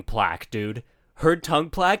tongue plaque, dude. Her tongue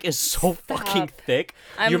plaque is so fucking thick.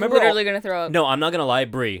 I'm You remember literally gonna throw up. No, I'm not gonna lie,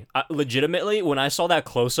 Brie. Legitimately, when I saw that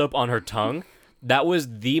close up on her tongue, that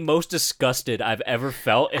was the most disgusted I've ever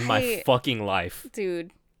felt in my fucking life.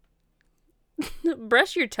 Dude.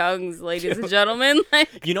 Brush your tongues, ladies and gentlemen.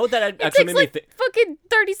 Like, You know what that it actually takes made me like fucking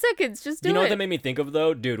 30 seconds. Just do You know it. what that made me think of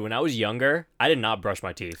though, dude? When I was younger, I did not brush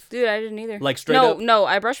my teeth. Dude, I didn't either. Like, straight up- No,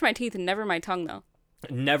 I brush my teeth and never my tongue though.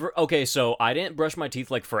 Never. Okay, so I didn't brush my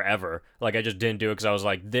teeth like forever. Like, I just didn't do it because I was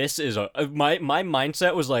like, this is my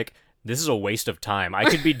mindset was like, this is a waste of time. I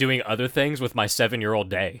could be doing other things with my 7-year-old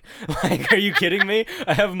day. Like, are you kidding me?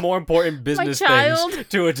 I have more important business child. things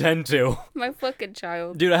to attend to. My fucking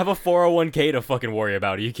child. Dude, I have a 401k to fucking worry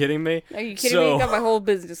about. Are you kidding me? Are you kidding me? I got my whole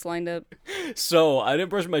business lined up. So I didn't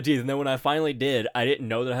brush my teeth, and then when I finally did, I didn't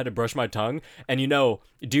know that I had to brush my tongue. And you know,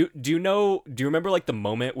 do you remember like the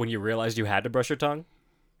moment when you realized you had to brush your tongue?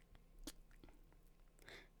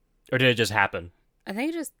 Or did it just happen? I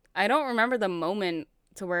think I don't remember the moment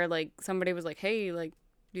to where like somebody was like, hey, like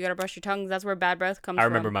you gotta brush your tongues. That's where bad breath comes from. I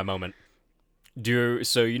remember my moment.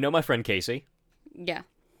 So you know my friend Casey? Yeah.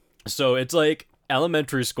 So it's like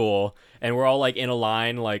elementary school, and we're all like in a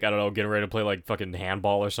line, like, I don't know, getting ready to play like fucking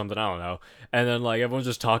handball or something, I don't know. And then like everyone's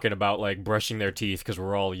just talking about like brushing their teeth because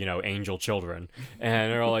we're all, you know, angel children.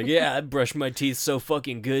 And they're all like, yeah, I brush my teeth so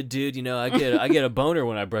fucking good, dude. You know, I get a boner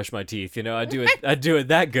when I brush my teeth. You know, I do it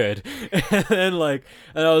that good. And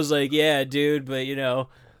I was like, yeah, dude, but you know,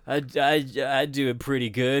 I do it pretty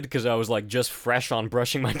good because I was like just fresh on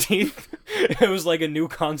brushing my teeth. It was like a new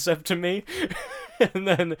concept to me.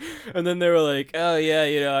 and then they were like, oh yeah,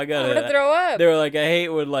 I I'm gotta gonna throw up. They were like, I hate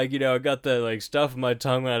when I got the stuff in my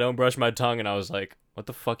tongue when I don't brush my tongue, and I was like, what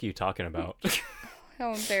the fuck are you talking about?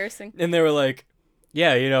 How embarrassing. And they were like,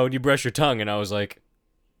 yeah, when you brush your tongue, and I was like,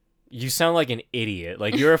 you sound like an idiot.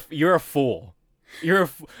 Like you're a fool. Do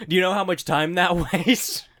you know how much time that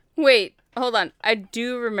wastes? Wait, hold on. I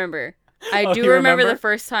do remember. Oh, do you remember remember? the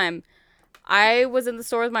first time. I was in the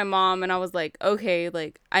store with my mom and I was like, okay,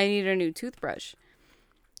 I need a new toothbrush.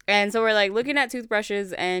 And so we're looking at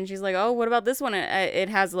toothbrushes and she's like, oh, what about this one? It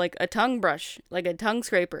has a tongue brush, like a tongue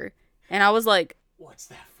scraper. And I was like, What's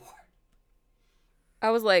that for?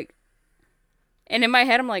 and in my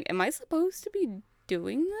head, I'm like, am I supposed to be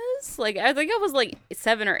doing this? I think I was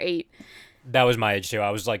 7 or 8. That was my age too. I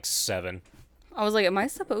was 7. I was like, am I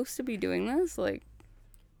supposed to be doing this?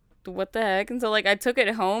 What the heck? And so I took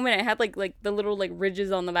it home and it had the little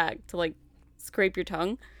ridges on the back to scrape your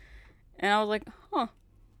tongue. And I was like, huh.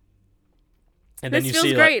 And This then you feels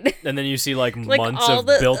see great. and then you see months all of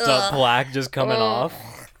the- built up plaque just coming off.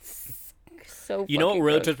 So You know what fucking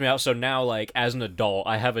really gross. trips me out? So now, as an adult,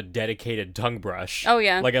 I have a dedicated tongue brush. Oh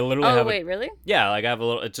yeah. I literally Oh have. wait, really? Yeah, I have a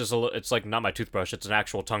little. It's just a little. It's not my toothbrush. It's an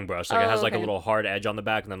actual tongue brush. It Oh, has a okay. little hard edge on the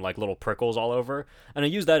back, and then little prickles all over. And I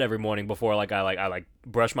use that every morning before I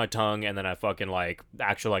brush my tongue, and then I fucking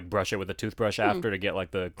actually brush it with a toothbrush after to get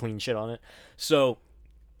the clean shit on it. So.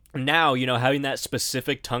 Now, having that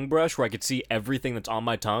specific tongue brush where I could see everything that's on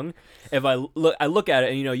my tongue, if I look at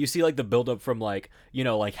it and, you see the buildup from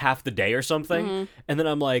half the day or something. Mm-hmm. And then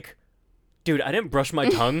I'm like, dude, I didn't brush my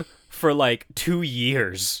tongue for 2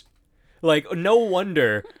 years. No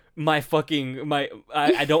wonder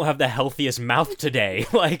I don't have the healthiest mouth today.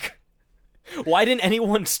 Why didn't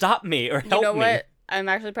anyone stop me or help You know me? what? I'm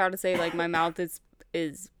actually proud to say my mouth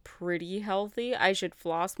is pretty healthy. I should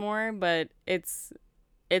floss more, but it's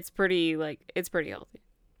pretty it's pretty healthy.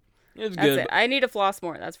 It's That's good. it. I need to floss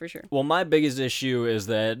more, that's for sure. Well, my biggest issue is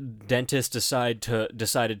that dentists decided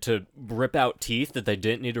to rip out teeth that they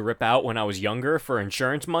didn't need to rip out when I was younger for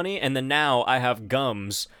insurance money, and then now I have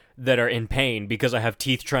gums that are in pain because I have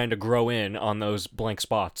teeth trying to grow in on those blank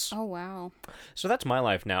spots. Oh wow. So that's my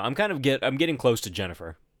life now. I'm getting close to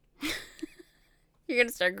Jennifer. You're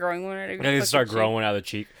gonna start growing one out of your I'm gonna fucking start cheek. growing out of the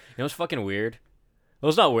cheek. What's fucking weird? Well,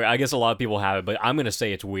 it's not weird. I guess a lot of people have it, but I'm gonna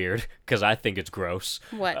say it's weird because I think it's gross.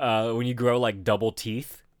 What? When you grow double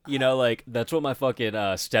teeth. That's what my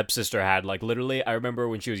fucking stepsister had. Literally, I remember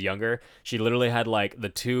when she was younger, she literally had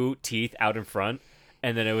the 2 teeth out in front,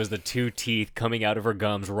 and then it was the 2 teeth coming out of her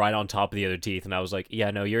gums right on top of the other teeth, and I was like, yeah,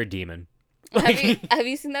 no, you're a demon. Have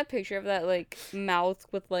you seen that picture of that mouth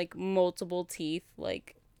with multiple teeth?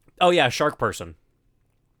 Oh yeah, shark person.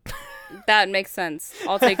 That makes sense.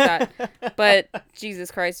 I'll take that. But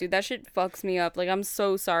Jesus Christ, dude, that shit fucks me up. I'm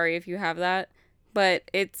so sorry if you have that, but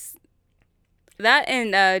it's that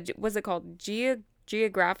and what's it called?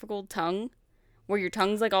 Geographical tongue, where your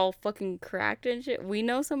tongue's all fucking cracked and shit. We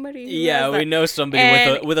know somebody. Who Yeah, has we that. know somebody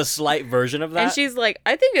And- with a slight version of that. And she's like,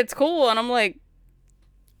 I think it's cool, and I'm like,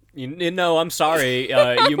 I'm sorry. You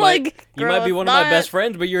Like, might girl, be it's one of my not. best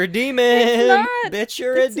friends, but you're a demon. It's not. Bitch,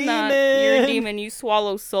 you're It's a demon. not. You're a demon. You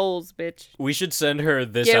swallow souls, bitch. We should send her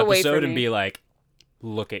this Get away episode from and me. be like,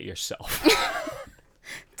 look at yourself.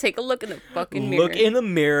 Take a look in the fucking mirror. Look in the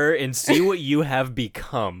mirror and see what you have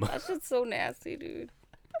become. That shit's so nasty, dude.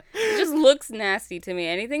 It just looks nasty to me.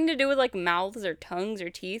 Anything to do with mouths or tongues or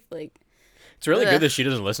teeth, It's really Ugh. good that she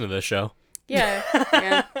doesn't listen to this show.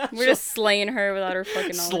 yeah. We're just slaying her without her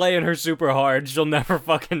fucking knowledge. Slaying her super hard. She'll never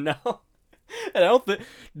fucking know. And I don't think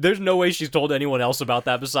there's no way she's told anyone else about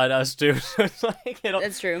that beside us too. So it's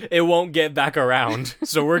That's true. it won't get back around.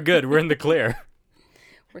 So we're good. We're in the clear.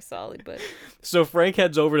 We're solid, but So Frank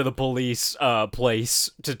heads over to the police place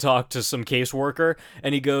to talk to some caseworker,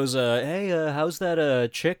 and he goes, hey, how's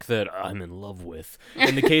that chick that I'm in love with?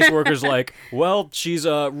 And the caseworker's like, well, she's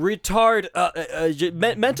mentally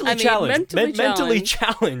challenged. Mentally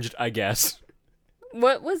challenged, I guess.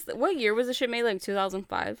 what year was the shit made?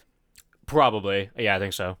 2005? Probably. Yeah, I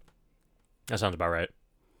think so. That sounds about right.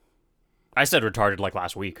 I said retarded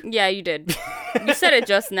last week. Yeah, you did. You said it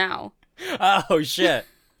just now. Oh, shit.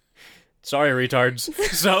 Sorry, retards.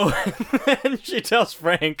 So, then she tells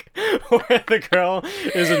Frank where the girl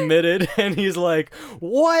is admitted, and he's like,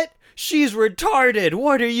 what? She's retarded.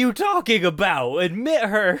 What are you talking about? Admit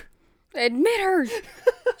her. Admit her.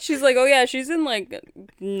 She's like, oh yeah, she's in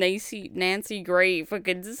Nancy Gray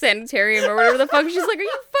fucking sanitarium or whatever the fuck. She's like, are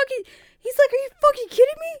you fucking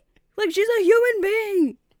kidding me? She's a human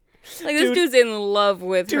being. Like, this dude's in love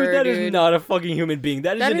with her, Dude, that dude. is not a fucking human being.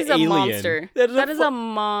 That is That an is a alien. monster. That is a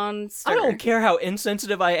monster. I don't care how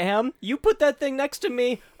insensitive I am. You put that thing next to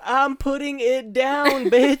me, I'm putting it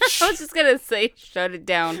down, bitch. I was just gonna say, shut it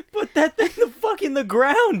down. Put that thing the fuck in the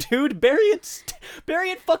ground, dude. Bury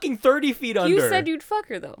it fucking 30 feet under. You said you'd fuck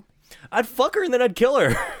her, though. I'd fuck her and then I'd kill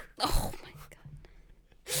her. Oh, my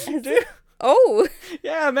God. Dude. Oh.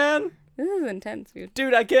 Yeah, man. This is intense, dude.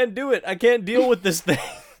 Dude, I can't do it. I can't deal with this thing.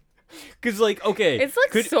 Because, like, okay. It's,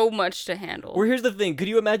 like, so much to handle. Well, here's the thing. Could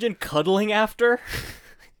you imagine cuddling after?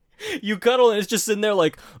 You cuddle and it's just sitting there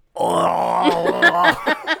like, oh.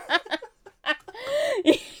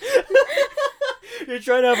 You're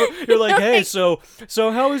trying to have you're like, hey, so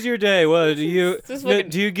how was your day? What do you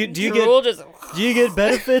get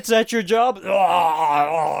benefits at your job?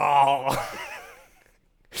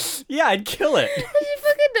 Yeah, I'd kill it. She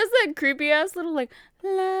fucking does that creepy ass little like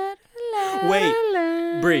la la. Wait,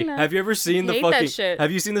 la, Brie, la. have you ever seen the Hate that fucking shit.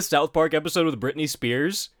 Have you seen the South Park episode with Britney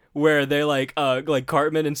Spears? Where they like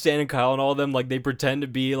Cartman and Stan and Kyle and all of them, like, they pretend to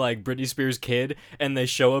be like Britney Spears' kid and they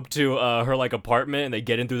show up to her like apartment and they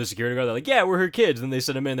get in through the security guard. They're like, yeah, we're her kids. And they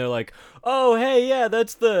send them in. They're like, oh, hey, yeah,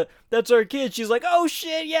 that's our kid. She's like, oh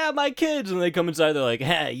shit, yeah, my kids. And they come inside. They're like,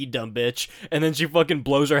 hey, you dumb bitch. And then she fucking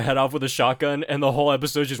blows her head off with a shotgun. And the whole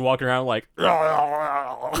episode she's walking around like,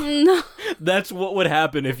 No. That's what would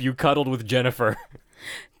happen if you cuddled with Jennifer.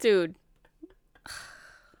 Dude.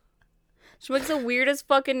 She makes the weirdest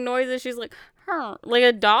fucking noises. She's like, huh, like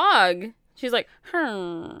a dog. She's like,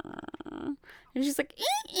 huh. And she's like, ee,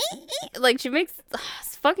 ee, ee. Like, she makes,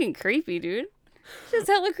 it's fucking creepy, dude. She's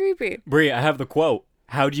hella creepy. Brie, I have the quote.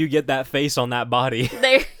 How do you get that face on that body?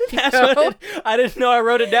 There you That's go. what I didn't know I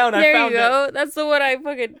wrote it down. There I found you go. That's the one I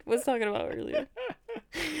fucking was talking about earlier.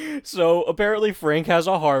 it. So apparently Frank has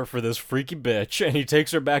a heart for this freaky bitch, and he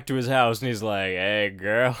takes her back to his house, and he's like, hey,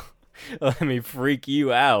 girl. Let me freak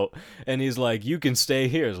you out. And he's like, you can stay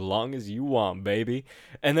here as long as you want, baby.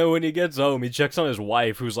 And then when he gets home, he checks on his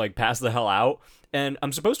wife, who's like passed the hell out. And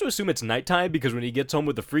I'm supposed to assume it's nighttime because when he gets home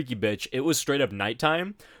with the freaky bitch, it was straight up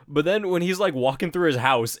nighttime. But then when he's like walking through his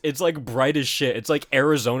house, it's like bright as shit. It's like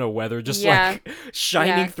Arizona weather, just like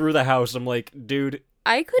shining through the house. I'm like, dude.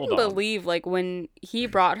 I couldn't Hold on. believe, like, when he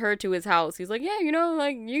brought her to his house, he's like, yeah, you know,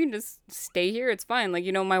 like, you can just stay here. It's fine. Like,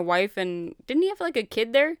 you know, my wife and... Didn't he have, like, a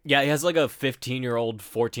kid there? Yeah, he has like a 15-year-old,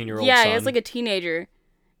 14-year-old Yeah, son. he has, like, a teenager.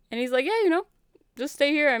 And he's like, yeah, you know, just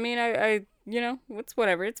stay here. I mean, I you know, it's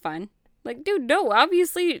whatever. It's fine. Like, dude, no,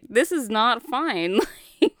 obviously, this is not fine.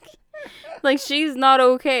 Like, she's not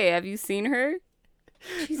okay. Have you seen her?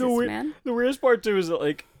 Jesus, man. The weirdest part, too, is that,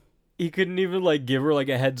 like, he couldn't even, like, give her, like,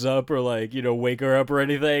 a heads up or, like, you know, wake her up or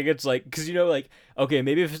anything. It's like, because, you know, like, okay,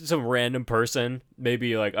 maybe if it's some random person,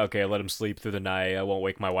 maybe, like, okay, let him sleep through the night. I won't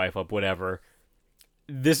wake my wife up, whatever.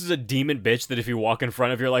 This is a demon bitch that if you walk in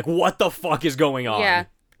front of, you're like, what the fuck is going on? Yeah.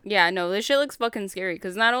 Yeah, no, this shit looks fucking scary.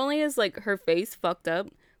 Because not only is, like, her face fucked up,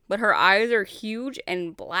 but her eyes are huge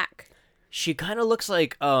and black. She kind of looks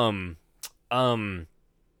like, Sarah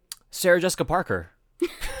Jessica Parker.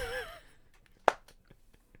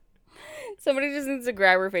 Somebody just needs to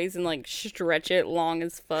grab her face and, like, stretch it long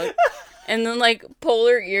as fuck. And then, like, pull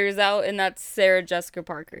her ears out, and that's Sarah Jessica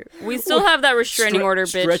Parker. We still have that restraining order,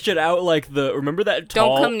 bitch. Stretch it out like the... Remember that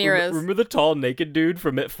tall... Don't come near us. Remember the tall naked dude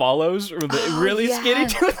from It Follows? Or the really skinny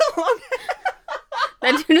dude with the long hair?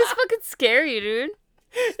 That dude is fucking scary, dude.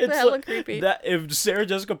 It's hella like, creepy. That, if Sarah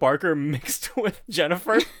Jessica Parker mixed with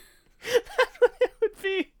Jennifer, that's what it would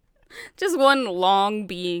be. Just one long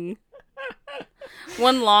being.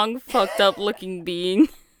 One long, fucked up looking being.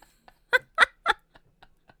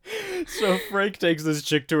 So Frank takes this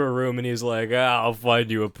chick to her room and he's like, I'll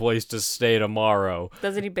find you a place to stay tomorrow.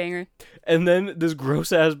 Doesn't he bang her? And then this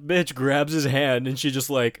gross ass bitch grabs his hand and she just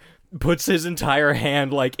like puts his entire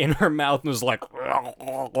hand like in her mouth and is like,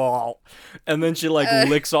 and then she like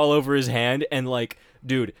licks all over his hand. And like,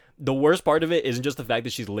 dude, the worst part of it isn't just the fact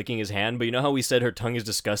that she's licking his hand, but you know how we said her tongue is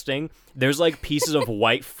disgusting? There's like pieces of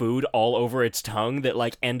white food all over its tongue that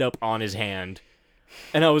like end up on his hand.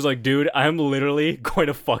 And I was like, dude, I'm literally going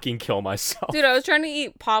to fucking kill myself. Dude, I was trying to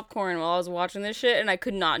eat popcorn while I was watching this shit, and I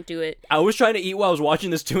could not do it. I was trying to eat while I was watching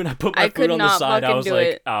this too, and I put my food on the side. I was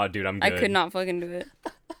like, oh, dude, I'm good. I could not fucking do it.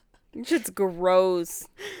 Shit's gross.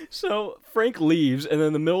 So Frank leaves, and then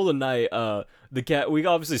in the middle of the night, the cat, we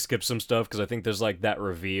obviously skipped some stuff because I think there's like that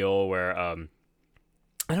reveal where,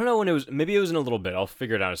 I don't know when it was, maybe it was in a little bit, I'll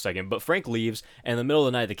figure it out in a second, but Frank leaves, and in the middle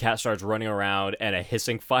of the night, the cat starts running around, and a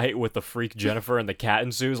hissing fight with the freak Jennifer and the cat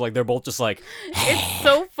ensues. Like, they're both just like, It's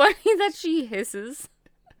so funny that she hisses.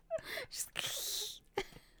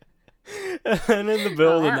 And in the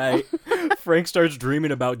middle of the night, Frank starts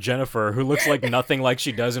dreaming about Jennifer, who looks like nothing like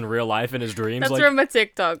she does in real life in his dreams. That's like, from a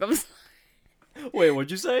TikTok. wait, what'd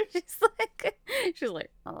you say? She's like,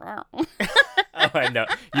 Oh, I know.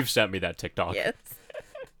 You've sent me that TikTok. yes.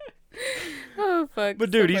 Oh fuck.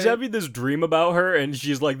 But dude, so he's funny. having this dream about her, and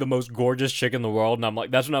she's like the most gorgeous chick in the world. And I'm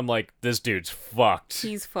like, that's when I'm like, this dude's fucked.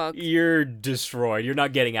 He's fucked. You're destroyed. You're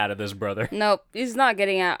not getting out of this, brother. Nope, he's not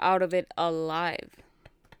getting out of it alive.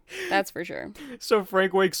 That's for sure. So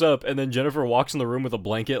Frank wakes up, and then Jennifer walks in the room with a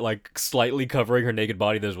blanket, like slightly covering her naked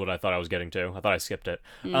body. This is what I thought I was getting to. I thought I skipped it.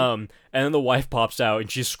 And then the wife pops out,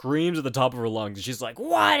 and she screams at the top of her lungs. And she's like,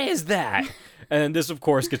 "What is that?" And this, of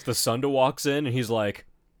course, gets the son to walks in, and he's like,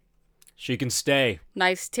 "She can stay.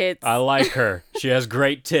 Nice tits. I like her. She has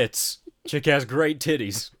great tits. Chick has great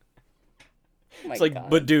titties." Oh my It's like, God.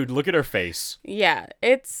 but dude, look at her face. Yeah,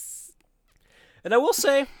 it's And I will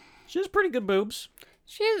say, she has pretty good boobs.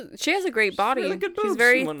 she has a great body. really good She's boobs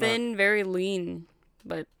very and whatnot. thin, very lean,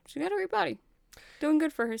 but she got a great body. Doing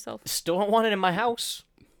good for herself. Still don't want it in my house.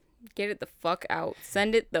 Get it the fuck out.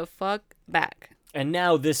 Send it the fuck back. And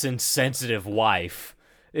now this insensitive wife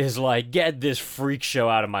is like, get this freak show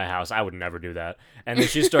out of my house. I would never do that. And then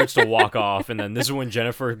she starts to walk off, and then this is when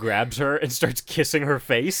Jennifer grabs her and starts kissing her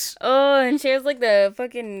face. Oh, and she has like the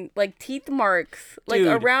fucking like teeth marks like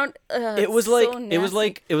Dude, around. It was so like it was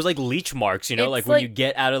nasty. like leech marks, you know, It's like when like- you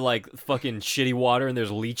get out of like fucking shitty water and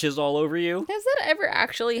there's leeches all over you. Has that ever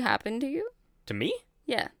actually happened to you? To me?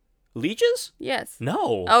 Yeah. Leeches? Yes.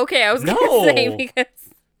 No. Okay, I was No. gonna say because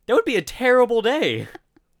That would be a terrible day.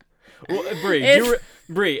 Well, Bree, If-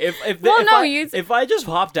 Bree, Well, no, if I just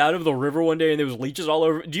hopped out of the river one day and there was leeches all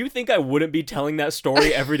over, do you think I wouldn't be telling that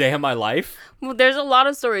story every day of my life? well, there's a lot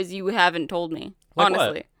of stories you haven't told me. Like what?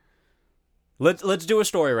 Honestly, Let's do a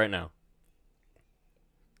story right now.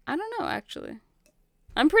 I don't know. Actually,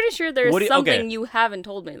 I'm pretty sure there's What do you- something okay. you haven't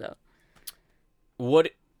told me though.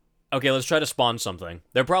 What? Okay, let's try to spawn something.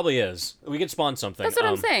 There probably is. We could spawn something. That's what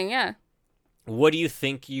I'm saying. Yeah. What do you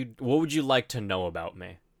think what would you like to know about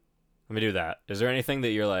me? Let me do that. Is there anything that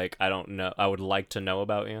you're like, I don't know, I would like to know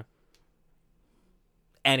about you?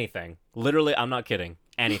 Anything. Literally, I'm not kidding.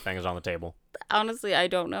 Anything is on the table. Honestly, I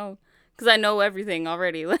don't know because I know everything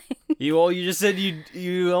already. Like, You just said you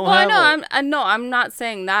don't well, I have know. I'm not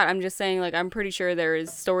saying that. I'm just saying like I'm pretty sure there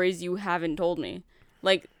is stories you haven't told me.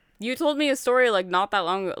 Like you told me a story like not that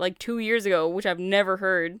long ago, like 2 years ago, which I've never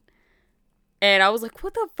heard. And I was like,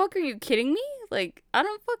 what the fuck, are you kidding me? Like, I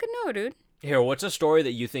don't fucking know, dude. Here, what's a story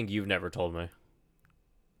that you think you've never told me?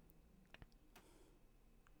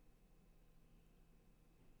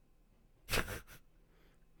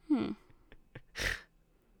 Hmm.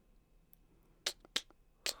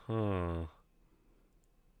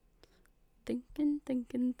 Thinking.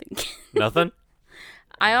 Nothing?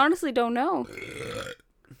 I honestly don't know.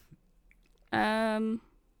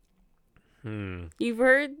 You've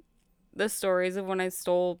heard the stories of when I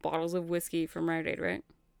stole bottles of whiskey from Rite Aid, right?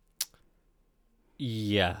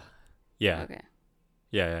 Yeah. Yeah. Okay.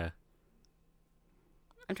 Yeah.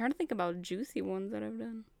 I'm trying to think about juicy ones that I've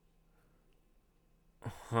done.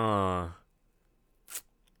 Huh.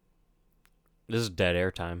 This is dead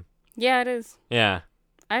air time. Yeah, it is. Yeah.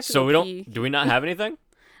 I have to So go we don't pee. do we not have anything?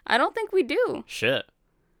 I don't think we do. Shit.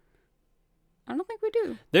 I don't think we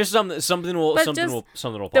do. There's something will But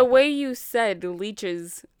pop The up. way you said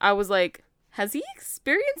leeches, I was like, has he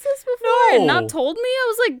experienced this before and No. not told me? I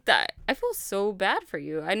was like, that. I feel so bad for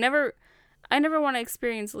you. I never want to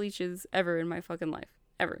experience leeches ever in my fucking life.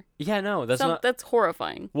 Ever. Yeah, no, that's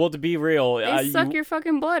horrifying. Well, to be real, They suck you, your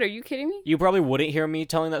fucking blood. Are you kidding me? you probably wouldn't hear me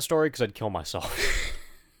telling that story because I'd kill myself.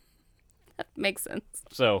 That makes sense.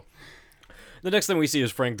 So, the next thing we see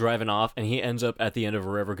is Frank driving off, and he ends up at the end of a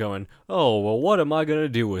river going, "Oh, well, what am I gonna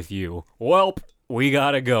do with you? Welp, we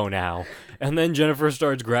gotta go now." And then Jennifer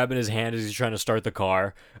starts grabbing his hand as he's trying to start the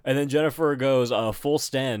car, and then Jennifer goes full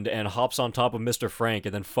stand and hops on top of Mr. Frank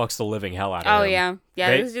and then fucks the living hell out of Oh, him. yeah.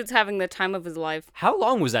 They- This dude's having the time of his life. How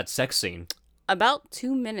long was that sex scene? About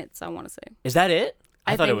 2 minutes, I want to say. Is that it?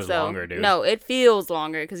 I thought think it was so. longer, dude. No, it feels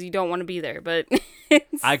longer because you don't want to be there, but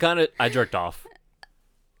I jerked off.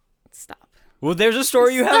 Stop. Well, there's a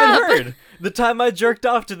story you haven't heard. The time I jerked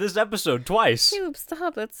off to this episode twice. Caleb,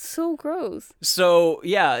 stop. That's so gross. So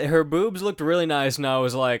yeah, her boobs looked really nice, and I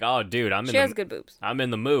was like, "Oh, dude, She has good boobs. I'm in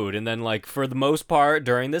the mood." And then, like, for the most part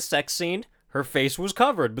during this sex scene, her face was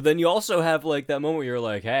covered. But then you also have like that moment where you're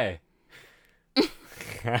like, "Hey,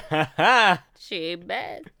 She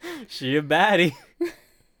bad. she a baddie."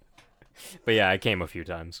 But yeah, I came a few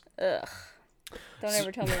times. Ugh. Don't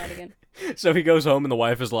ever tell me that again. So he goes home and the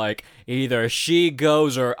wife is like, either she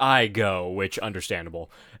goes or I go, which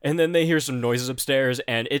understandable. And then they hear some noises upstairs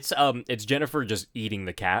and it's Jennifer just eating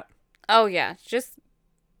the cat. Oh yeah, just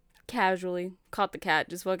casually caught the cat,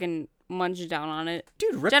 just fucking munched down on it.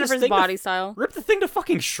 Dude, rip Jennifer's this thing body style. Rip the thing to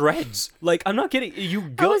fucking shreds. Like, I'm not kidding.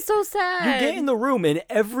 I was so sad. You get in the room and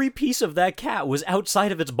every piece of that cat was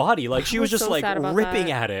outside of its body. Like, she was just so like sad about ripping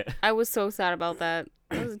that. at it. I was so sad about that.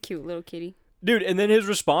 That was a cute little kitty. Dude, and then his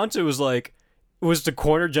response, it was to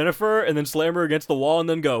corner Jennifer and then slam her against the wall and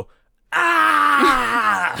then go,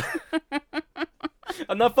 ah!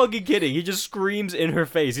 I'm not fucking kidding. He just screams in her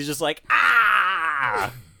face. He's just like,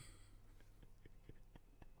 ah!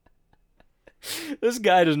 This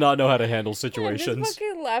guy does not know how to handle I'm situations. just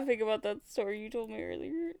fucking laughing about that story you told me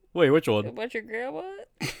earlier. Wait, which one? About your grandma?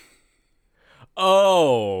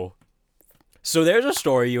 Oh. So there's a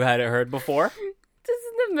story you hadn't heard before. Just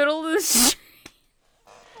in the middle of the street.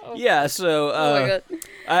 Yeah, so Oh my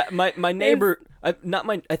god. my neighbor, I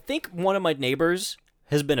think one of my neighbors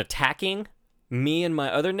has been attacking me and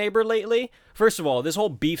my other neighbor lately. First of all, this whole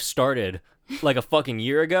beef started like a fucking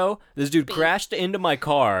year ago. This dude crashed into my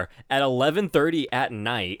car at 11:30 at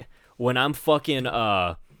night when I'm fucking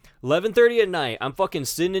 11:30 at night. I'm fucking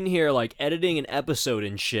sitting in here like editing an episode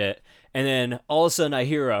and shit, and then all of a sudden I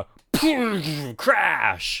hear a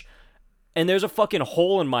crash. And there's a fucking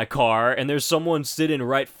hole in my car, and there's someone sitting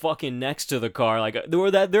right fucking next to the car. Like,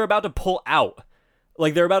 they're about to pull out.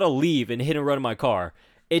 Like, they're about to leave and hit and run in my car.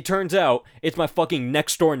 It turns out it's my fucking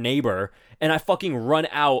next door neighbor, and I fucking run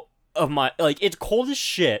out of my, like, it's cold as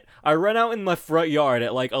shit. I run out in my front yard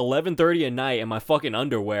at like 11:30 at night in my fucking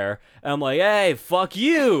underwear, and I'm like, hey, fuck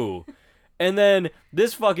you. And then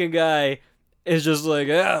this fucking guy is just like,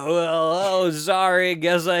 sorry,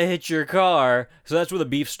 guess I hit your car. So that's where the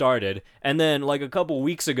beef started. And then, like, a couple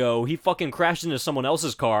weeks ago, he fucking crashed into someone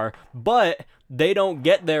else's car, but they don't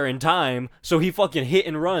get there in time, so he fucking hit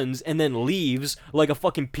and runs and then leaves like a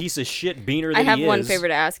fucking piece of shit beaner that I have he is. one favor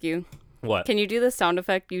to ask you. What? Can you do the sound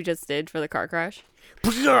effect you just did for the car crash?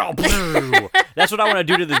 That's what I want to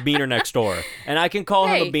do to this beaner next door. And I can call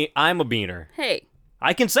him I'm a beaner. Hey.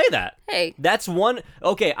 I can say that. Hey. That's one.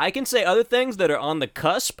 Okay, I can say other things that are on the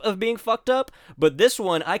cusp of being fucked up, but this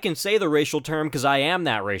one, I can say the racial term because I am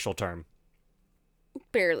that racial term.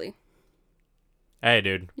 Barely. Hey,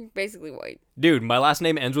 dude. You're basically white. Dude, my last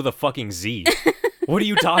name ends with a fucking Z. What are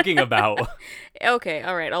you talking about? Okay,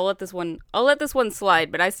 all right. I'll let this one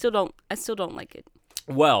slide, but I still don't like it.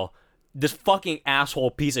 Well, this fucking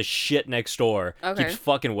asshole piece of shit next door keeps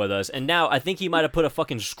fucking with us, and now I think he might have put a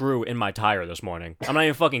fucking screw in my tire this morning. I'm not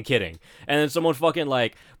even fucking kidding. And then someone fucking,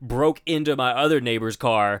 like, broke into my other neighbor's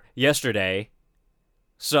car yesterday.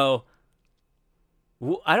 So,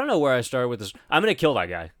 I don't know where I started with this. I'm gonna kill that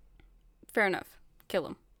guy. Fair enough. Kill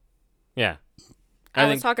him. Yeah. I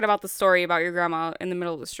was talking about the story about your grandma in the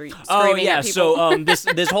middle of the street. Oh yeah, at people.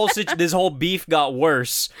 so this whole beef got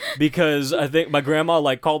worse because I think my grandma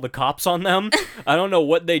like called the cops on them. I don't know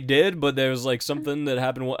what they did, but there was like something that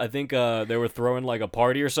happened. I think they were throwing like a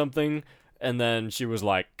party or something, and then she was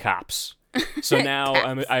like, "Cops." So now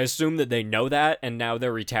I assume that they know that, and now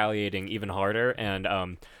they're retaliating even harder. And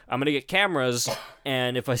I'm gonna get cameras,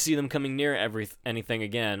 and if I see them coming near anything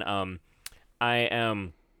again, I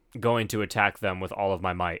am going to attack them with all of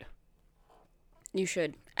my might. You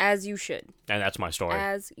should. As you should. And that's my story.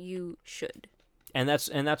 As you should. And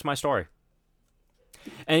that's my story.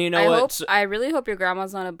 And you know what? I really hope your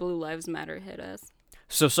grandma's not a Blue Lives Matter hit ass.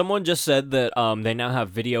 So someone just said that they now have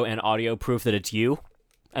video and audio proof that it's you.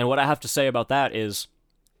 And what I have to say about that is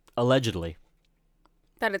allegedly.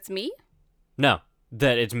 That it's me? No,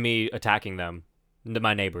 that it's me attacking them,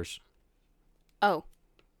 my neighbors. Oh.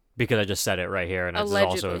 Because I just said it right here, and this is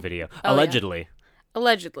also a video. Oh, Allegedly. Yeah.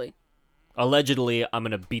 Allegedly. Allegedly, I'm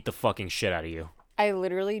gonna beat the fucking shit out of you. I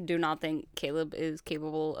literally do not think Caleb is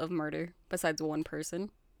capable of murder, besides one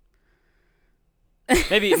person.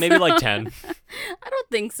 Maybe like 10. I don't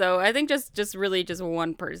think so. I think just really just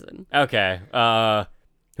one person. Okay.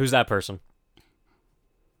 Who's that person?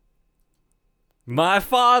 My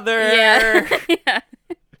father! Yeah. Yeah.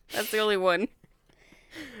 That's the only one.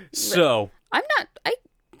 So. I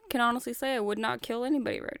can honestly say I would not kill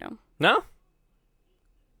anybody right now. No?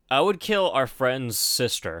 I would kill our friend's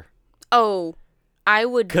sister. Oh, I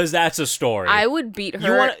would. Because that's a story. I would beat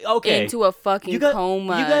her into a fucking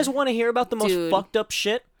coma. You guys want to hear about the most fucked up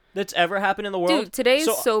shit that's ever happened in the world? Dude, today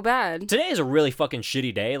is so bad. Today is a really fucking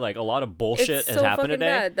shitty day. Like, a lot of bullshit has happened today.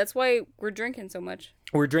 Bad. That's why we're drinking so much.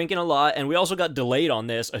 We're drinking a lot, and we also got delayed on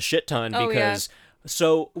this a shit ton because... Yeah.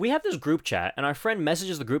 So, we have this group chat, and our friend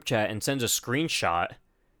messages the group chat and sends a screenshot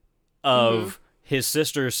of his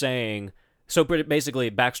sister saying, so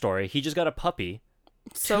basically, backstory, he just got a puppy.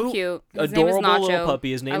 So cute. His name is Adorable Nacho. little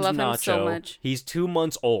puppy. His name's I love Nacho. him so much. He's 2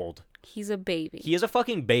 months old. He's a baby. He is a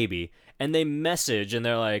fucking baby. And they message and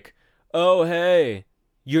they're like, oh, hey,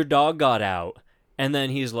 your dog got out. And then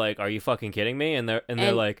he's like, are you fucking kidding me? And they're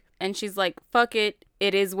like, and she's like, fuck it.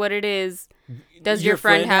 It is what it is. Does Your your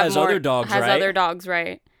friend have has more other dogs, has right? other dogs,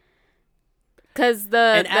 right? Because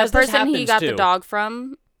the as this person he happens, got too- the dog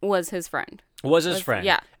from was his friend. was his friend.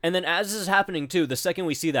 yeah. And then as this is happening too, the second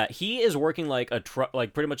we see that, he is working like a truck,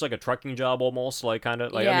 like pretty much like a trucking job almost, like kind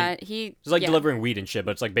of like, yeah, I mean, he's it's like delivering weed and shit,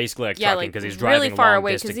 but it's like basically like yeah, trucking like because he's driving really far long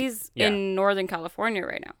away distance. because he's Yeah. in Northern California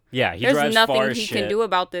right now. Yeah, he There's drives nothing far as he shit. can do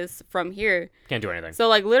about this from here. Can't do anything. So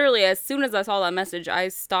like literally, as soon as I saw that message, I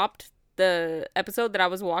stopped the episode that I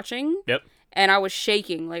was watching. Yep. And I was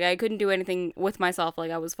shaking. Like, I couldn't do anything with myself.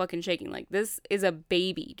 Like, I was fucking shaking. Like, this is a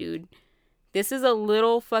baby, dude. This is a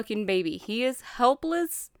little fucking baby. He is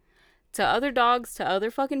helpless to other dogs, to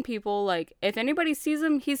other fucking people. Like, if anybody sees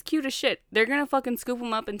him, he's cute as shit. They're gonna fucking scoop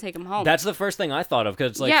him up and take him home. That's the first thing I thought of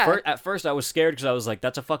because like Yeah. at first I was scared because I was like,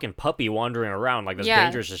 that's a fucking puppy wandering around. Like, that's Yeah.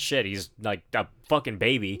 dangerous as shit. He's like a fucking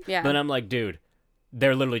baby. Yeah. But then I'm like, dude,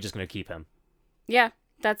 they're literally just gonna keep him. Yeah,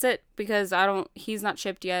 that's it. Because he's not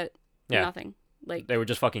shipped yet. Yeah. Nothing. Like, They would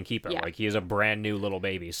just fucking keep him. Yeah. Like, he is a brand new little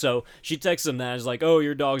baby. So she texts him that and is like, oh,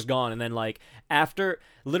 your dog's gone. And then, like, after,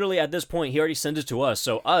 literally at this point, he already sends it to us.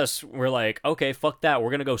 So we're like, okay, fuck that. We're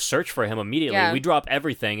going to go search for him immediately. Yeah. We drop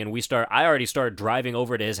everything and I already started driving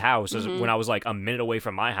over to his house Mm-hmm. when I was like a minute away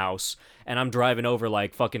from my house. And I'm driving over,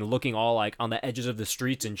 like, fucking looking all like on the edges of the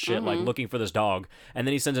streets and shit, like Mm-hmm. looking for this dog. And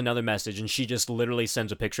then he sends another message and she just literally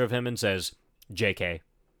sends a picture of him and says, JK.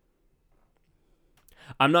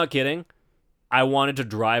 I'm not kidding. I wanted to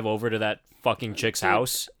drive over to that fucking chick's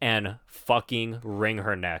house and fucking wring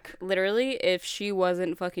her neck. literally, if she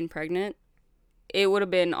wasn't fucking pregnant, it would have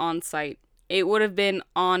been on site. It would have been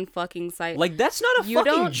on fucking site. Like, that's not a You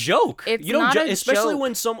fucking don't- joke. it's You don't not a especially joke.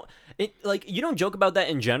 when you don't joke about that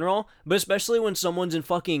in general, but especially when someone's in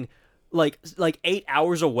fucking like 8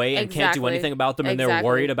 hours away and can't do Exactly. anything about them and they're Exactly.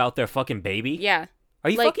 worried about their fucking baby. yeah. Are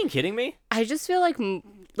you Like- fucking kidding me? I just feel like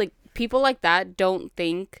people like that don't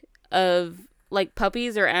think of like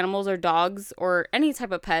puppies or animals or dogs or any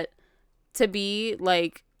type of pet to be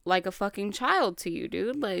like a fucking child to you,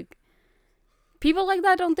 dude. Like, people like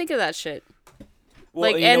that don't think of that shit.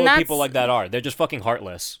 Well, Like, you and know what that's- people like that are. They're just fucking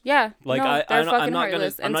heartless. Yeah, Like, no, I'm they're not fucking gonna,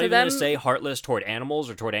 heartless. I'm And not to even them, gonna say heartless toward animals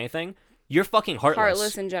or toward anything. You're fucking heartless.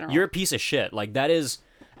 Heartless in general. You're a piece of shit. Like, that is,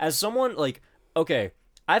 as someone, like, okay,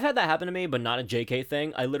 I've had that happen to me, but not a JK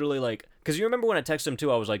thing. I literally, like, because you remember when I texted him too,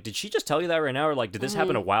 I was like, did she just tell you that right now? Or, like, did this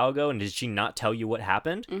happen a while ago, and did she not tell you what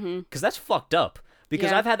happened? Because that's fucked up.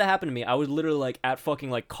 Because Yeah. I've had that happen to me. I was literally, like, at fucking,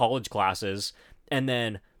 like, college classes, and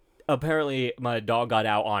then apparently my dog got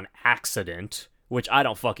out on accident, which I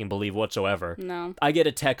don't fucking believe whatsoever. no. I get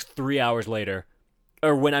a text 3 hours later,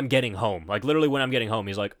 or when I'm getting home. Like, literally when I'm getting home,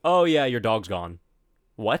 he's like, oh, yeah, your dog's gone.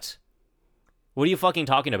 What? What are you fucking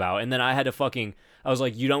talking about? And then I had to I was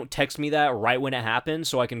like, you don't text me that right when it happens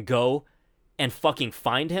so I can go and fucking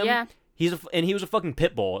find him? Yeah. And he was a fucking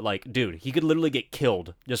pit bull. Like, dude, he could literally get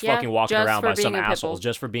killed just Yeah, fucking walking just around for by being some a pit bull. assholes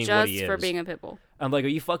just for being what he is. Just for being a pit bull. I'm like, are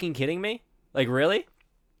you fucking kidding me? Like, really?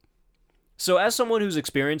 So as someone who's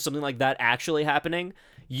experienced something like that actually happening,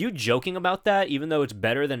 you joking about that, even though it's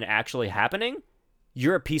better than actually happening,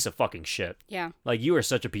 you're a piece of fucking shit. Yeah. Like, you are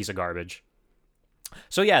such a piece of garbage.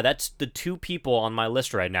 So yeah, that's the 2 people on my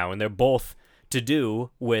list right now, and they're both to do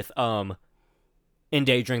with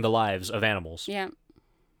endangering the lives of animals. Yeah.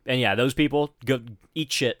 And yeah, those people, go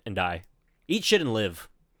eat shit and die. Eat shit and live.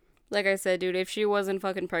 Like I said, dude, if she wasn't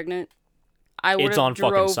fucking pregnant, I would It's on have fucking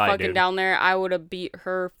drove site, fucking dude. down there. I would have beat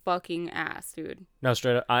her fucking ass, dude. No,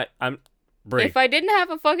 straight up, I'm Bree. If I didn't have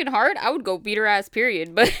a fucking heart, I would go beat her ass,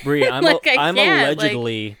 period. But Bree, I'm like, I I'm can't.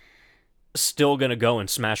 allegedly still gonna go and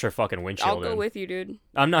smash her fucking Like, windshield I'll go in. with you, dude.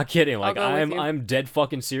 I'm not kidding. Like, go with you. I'm dead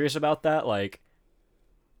fucking serious about that. Like,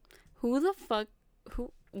 Who the fuck?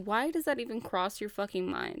 Why does that even cross your fucking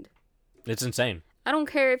mind? it's insane. I don't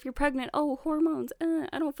care if you're pregnant. Oh, hormones.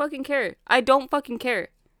 I don't fucking care. I don't fucking care.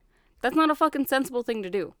 That's not a fucking sensible thing to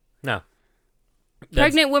do. No.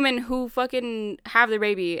 Pregnant women who fucking have their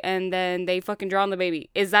baby and then they fucking drown the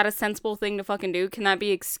baby. Is that a sensible thing to fucking do? Can that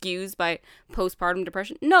be excused by postpartum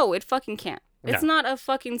depression? No, it fucking can't. It's No. not a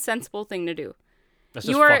fucking sensible thing to do. That's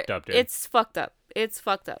just fucked up, dude. It's fucked up. It's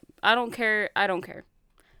fucked up. I don't care. I don't care.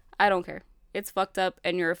 I don't care. It's fucked up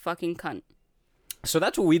and you're a fucking cunt. So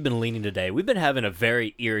that's what we've been leaning today. We've been having a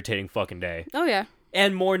very irritating fucking day. Oh, yeah.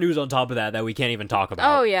 And more news on top of that we can't even talk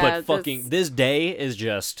about. Oh, yeah, But fucking, this day is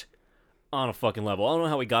just on a fucking level. I don't know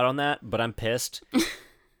how we got on that, but I'm pissed.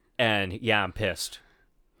 And yeah, I'm pissed.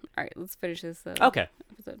 All right, let's finish this Okay.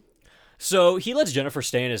 episode. So he lets Jennifer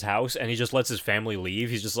stay in his house, and he just lets his family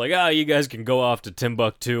leave. He's just like, you guys can go off to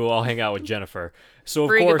Timbuktu. I'll hang out with Jennifer. So of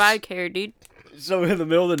Free course, goodbye care, dude. so in the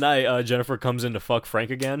middle of the night, Jennifer comes in to fuck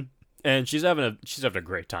Frank again, and she's having a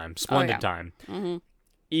great time, splendid time. Mm-hmm.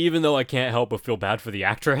 Even though I can't help but feel bad for the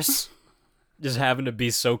actress. Just having to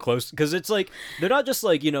be so close, because it's like they're not just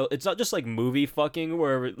like, it's not just like movie fucking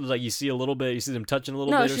where like you see a little bit, you see them touching a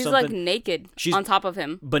little bit or something. No, she's like naked on top of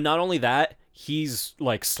him. But not only that, he's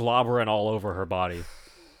like slobbering all over her body.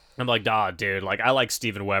 I'm like, dude, like I like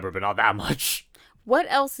Steven Weber, but not that much. What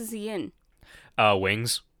else is he in?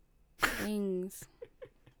 Wings. Wings.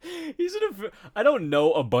 He's in I don't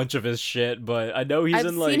know a bunch of his shit, but I know he's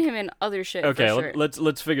in like. I've seen him in other shit. Okay, for sure.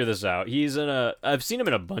 let's figure this out. I've seen him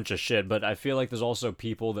in a bunch of shit, but I feel like there's also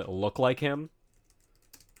people that look like him.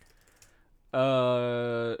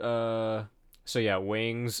 So yeah,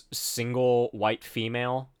 Wings, single white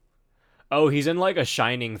female. Oh, he's in like a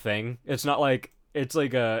Shining thing. It's not like it's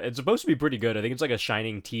supposed to be pretty good. I think it's like a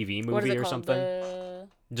Shining TV What is movie it or called? something.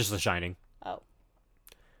 Just The Shining. Oh.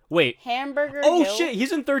 Wait. Hamburger Oh Hill? shit,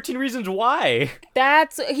 he's in 13 Reasons Why.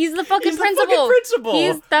 He's the fucking He's principal. the fucking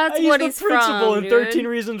principal. That's he's what the he's principal from, in dude. 13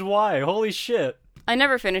 Reasons Why. Holy shit. I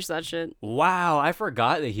never finished that shit. Wow, I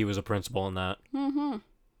forgot that he was a principal in that. Mm-hmm.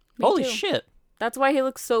 Holy too. shit. That's why he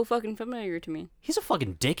looks so fucking familiar to me. He's a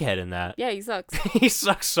fucking dickhead in that. Yeah, he sucks. He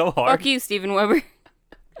sucks so hard. Fuck you, Steven Weber.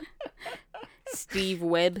 Steve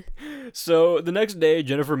Webb. So the next day,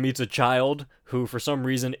 Jennifer meets a child who, for some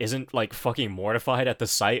reason, isn't like fucking mortified at the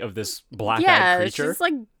sight of this black-eyed creature. Yeah, she's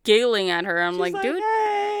like giggling at her. I'm She's like, dude,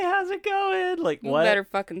 hey, how's it going? Like, you what? better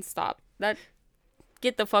fucking stop.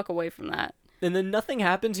 Get the fuck away from that. And then nothing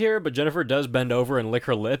happens here, but Jennifer does bend over and lick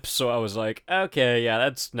her lips. So I was like, okay, yeah,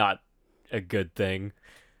 that's not a good thing.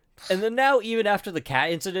 And then now, even after the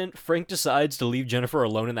cat incident, Frank decides to leave Jennifer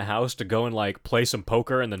alone in the house to go and, like, play some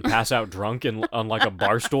poker and then pass out drunk on, like, a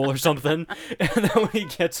bar stool or something. And then when he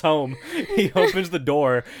gets home, he opens the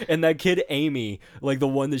door, and that kid, Amy, like, the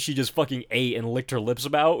one that she just fucking ate and licked her lips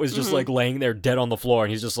about, was just, like, laying there dead on the floor.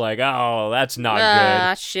 And he's just like, oh, that's not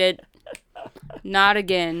good. Shit. Not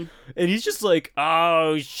again. And he's just like,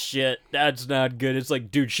 oh, shit, that's not good. It's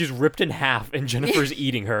like, dude, she's ripped in half, and Jennifer's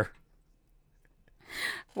eating her.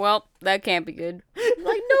 Well, that can't be good.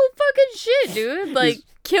 Like, no fucking shit, dude. Like,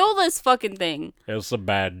 kill this fucking thing. It's a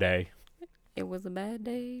bad day. It was a bad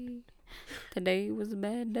day. Today was a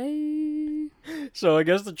bad day. So I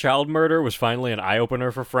guess the child murder was finally an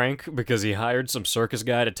eye-opener for Frank because he hired some circus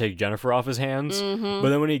guy to take Jennifer off his hands. Mm-hmm. But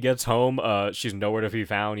then when he gets home, she's nowhere to be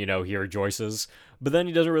found. He rejoices. But then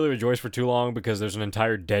he doesn't really rejoice for too long because there's an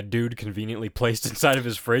entire dead dude conveniently placed inside of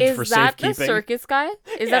his fridge for safekeeping. Is that the circus guy?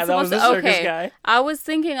 Is Yeah, that supposed that was to? the circus Okay. guy. I was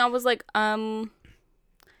like,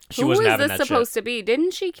 She who wasn't is having this that supposed shit. to be?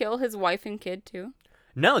 Didn't she kill his wife and kid too?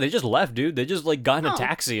 No, they just left, dude. They just got in a Oh.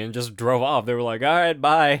 taxi and just drove off. They were like, all right,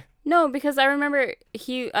 bye. No, because I remember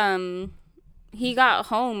he got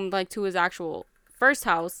home like to his actual first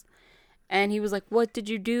house, and he was like, "What did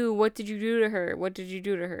you do? What did you do to her? What did you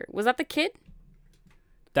do to her?" Was that the kid?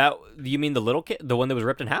 You mean the little kid, the one that was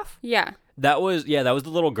ripped in half? Yeah. That was the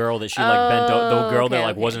little girl that she bent over. The girl that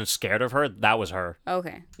okay. wasn't scared of her. That was her.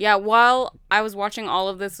 Okay. Yeah. While I was watching all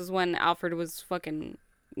of this, is when Alfred was fucking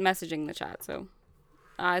messaging the chat. So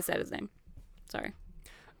I said his name. Sorry.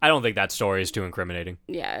 I don't think that story is too incriminating.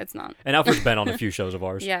 Yeah, it's not. And Alfred's been on a few shows of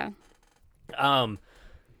ours. Yeah.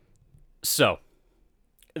 So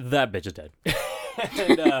that bitch is dead.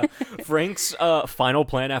 And Frank's final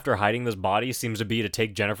plan after hiding this body seems to be to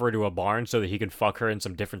take Jennifer to a barn so that he can fuck her in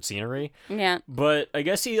some different scenery. Yeah. But I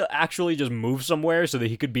guess he actually just moved somewhere so that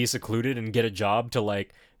he could be secluded and get a job to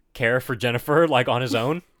like care for Jennifer like on his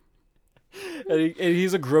own. And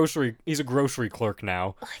he's a grocery clerk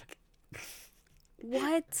now. Like,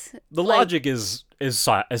 what? The logic is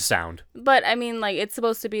sound. But I mean, like, it's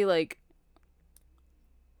supposed to be like.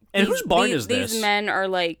 And whose barn is this? These men are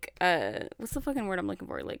like, what's the fucking word I'm looking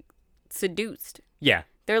for? Like, seduced. Yeah.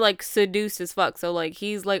 They're like seduced as fuck. So like,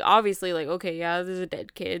 he's like obviously like, okay, yeah, there's a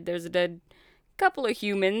dead kid. There's a dead couple of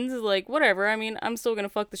humans. Like, whatever. I mean, I'm still gonna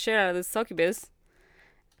fuck the shit out of this succubus.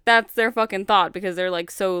 That's their fucking thought because they're like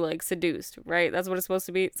so like seduced, right? That's what it's supposed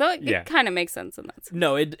to be. So it kind of makes sense in that sense.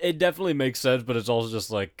 No, it definitely makes sense, but it's also just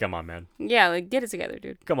like, come on, man. Yeah, like get it together,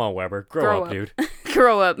 dude. Come on, Weber. Grow up, dude.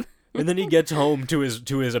 Grow up. And then he gets home to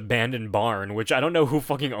his abandoned barn, which I don't know who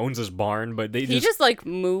fucking owns this barn, but He just like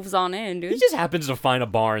moves on in, dude. he just happens to find a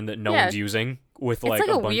barn that no one's using. with It's like like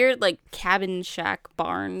a bunch. weird like cabin shack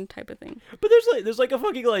barn type of thing. But there's like a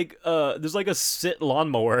fucking like there's like a sit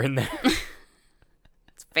lawnmower in there.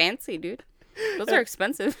 It's fancy, dude. Those are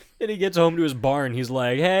expensive. And he gets home to his barn. He's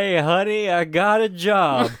like, "Hey, honey, I got a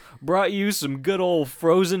job. Brought you some good old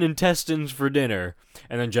frozen intestines for dinner."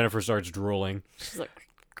 And then Jennifer starts drooling. She's like,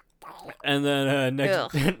 And then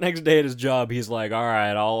next day at his job, he's like, "All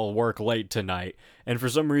right, I'll work late tonight." And for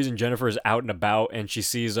some reason, Jennifer is out and about, and she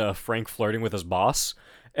sees Frank flirting with his boss.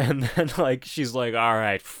 And then like she's like, "All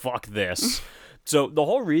right, fuck this." So the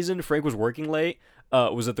whole reason Frank was working late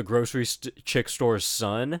was that the grocery chick store's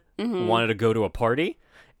son wanted to go to a party.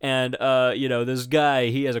 And, this guy,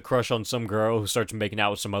 he has a crush on some girl who starts making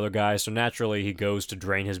out with some other guy, so naturally he goes to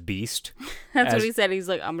drain his beast. that's what he said. He's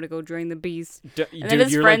like, I'm gonna go drain the beast. And Dude, then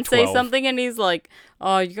his you're friend like say 12. something, and he's like,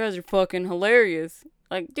 "Oh, you guys are fucking hilarious."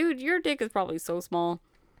 Like, dude, your dick is probably so small.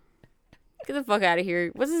 Get the fuck out of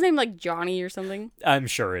here. What's his name? Like Johnny or something? I'm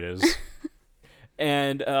sure it is.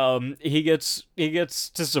 And he gets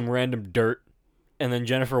to some random dirt, and then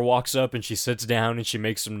Jennifer walks up and she sits down and she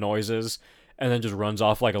makes some noises, and then just runs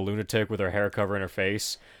off like a lunatic with her hair covering her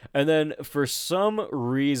face. And then for some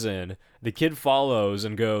reason, the kid follows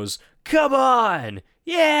and goes, "Come on!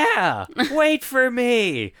 Yeah! Wait for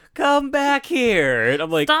me! Come back here!" And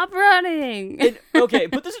I'm like, Stop running. okay,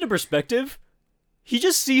 put this into perspective. He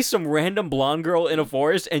just sees some random blonde girl in a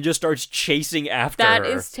forest and just starts chasing after That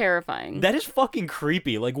her. is terrifying. That is fucking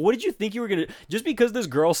creepy. Like, what did you think you were gonna... Just because this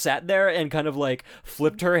girl sat there and kind of, like,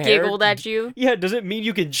 flipped her hair... Giggled at you. Yeah, does it mean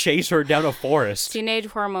you can chase her down a forest? Teenage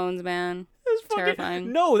hormones, man. That's fucking-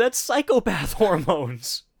 terrifying. No, that's psychopath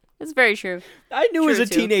hormones. It's very true. I knew as True, a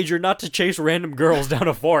too. teenager not to chase random girls down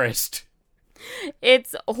a forest.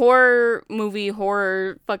 It's horror movie,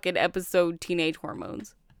 horror fucking episode, teenage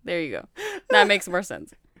hormones. There you go. That makes more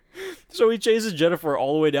sense. So he chases Jennifer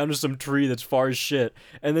all the way down to some tree that's far as shit,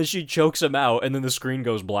 and then she chokes him out, and then the screen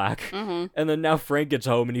goes black. Mm-hmm. And then now Frank gets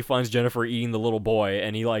home, and he finds Jennifer eating the little boy,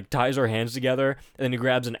 and he, like, ties her hands together, and then he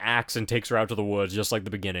grabs an axe and takes her out to the woods, just like the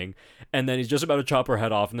beginning. And then he's just about to chop her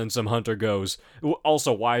head off, and then some hunter goes...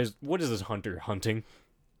 Also, what is this hunter hunting?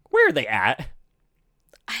 Where are they at?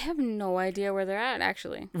 I have no idea where they're at,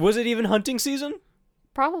 actually. Was it even hunting season?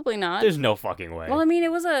 Probably not. There's no fucking way. Well, I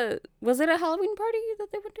mean, was it a Halloween party that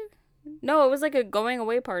they would do? No, it was like a going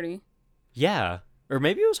away party. Yeah. Or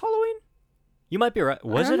maybe it was Halloween? You might be right.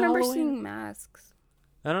 Was I it remember Halloween? seeing masks.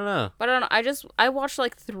 I don't know. But I don't know. I watched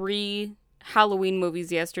like 3 Halloween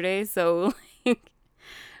movies yesterday, so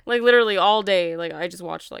like literally all day, like I just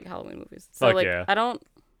watched like Halloween movies. So Fuck like yeah. I don't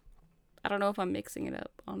know if I'm mixing it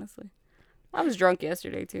up, honestly. I was drunk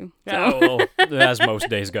yesterday too. So. Yeah, well, as most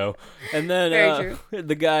days go. And then Very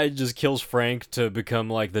the guy just kills Frank to become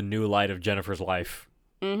like the new light of Jennifer's life.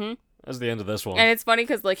 Mhm. That's the end of this one. And it's funny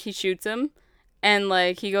because like he shoots him, and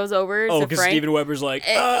like he goes over Oh, to because Frank. Steven Weber's like,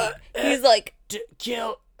 He's like,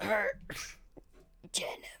 kill her.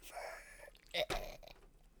 Jennifer.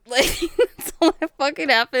 Like that's all that fucking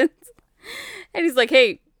happens. And he's like,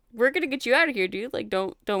 "Hey, we're gonna get you out of here, dude. Like,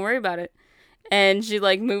 don't worry about it." And she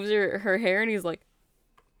like moves her hair, and he's like,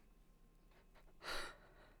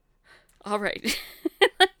 "All right."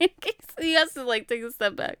 He has to like take a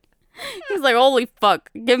step back. He's like, "Holy fuck!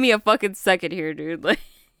 Give me a fucking second here, dude." Like,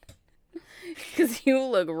 because you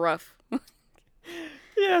look rough.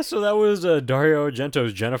 Yeah, so that was Dario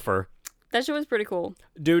Argento's Jennifer. That shit was pretty cool.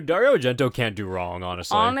 Dude, Dario Argento can't do wrong,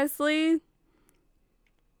 honestly. Honestly,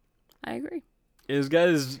 I agree.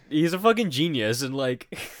 He's a fucking genius, and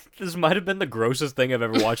like, this might have been the grossest thing I've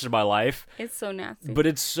ever watched in my life, It's so nasty. but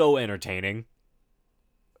it's so entertaining.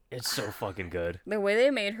 It's so fucking good. The way they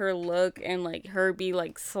made her look and like her be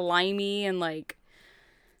like slimy and like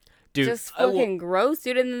Dude, just fucking gross,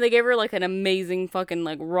 dude. And then they gave her like an amazing fucking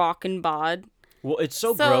like rockin' bod. well, it's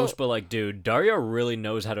so gross, but like, dude, Dario really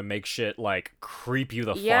knows how to make shit like creep you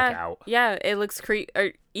the fuck out. Yeah, it looks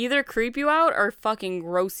or either creep you out or fucking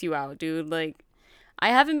gross you out, dude. Like, I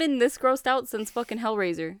haven't been this grossed out since fucking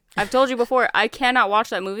Hellraiser. I've told you before, I cannot watch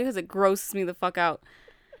that movie because it grosses me the fuck out.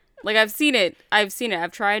 Like, I've seen it. I've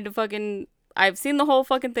tried to fucking... I've seen the whole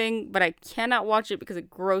fucking thing, but I cannot watch it because it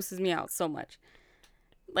grosses me out so much.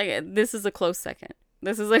 Like, this is a close second.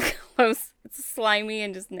 This is a close... It's slimy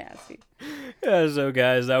and just nasty. Yeah, so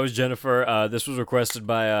guys, that was Jennifer. This was requested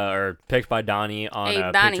by, or picked by Donnie on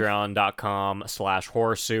Hey, Donnie.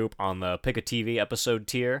 patreon.com/horrorsoup on the Pick a TV episode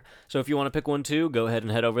tier. So if you want to pick one too, go ahead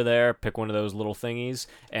and head over there, pick one of those little thingies.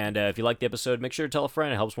 And if you like the episode, make sure to tell a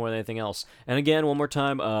friend. It helps more than anything else. And again, one more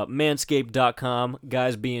time, manscaped.com,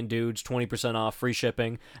 guys being dudes, 20% off, free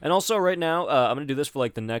shipping. And also right now, I'm going to do this for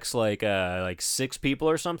like the next like 6 people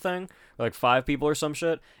or something, or like 5 people or some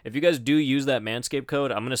shit. If you guys do use that Manscaped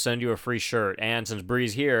code, I'm gonna send you a free shirt. And since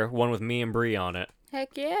Bree's here, one with me and Bree on it.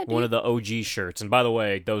 Heck yeah, dude. One of the OG shirts. And by the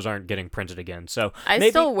way, those aren't getting printed again. So I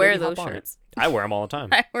still wear those shirts. I wear them all the time.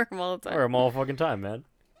 I wear them all the time. I wear them all the fucking time, man.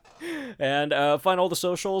 And find all the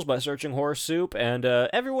socials by searching Horror Soup. And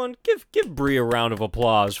everyone, give Bree a round of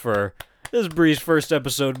applause for this Bree's first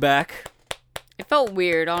episode back. It felt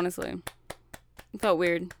weird, honestly. It felt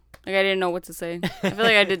weird. Like, I didn't know what to say. I feel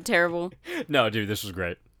like I did terrible. No, dude, this was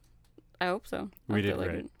great. I hope so. We did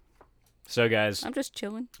great. So, guys, I'm just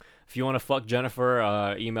chilling. if you want to fuck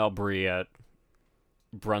Jennifer, email Bree at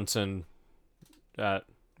brunson.com.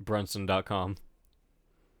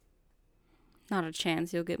 Not a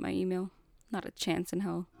chance you'll get my email. Not a chance in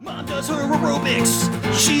hell. Mom does her aerobics,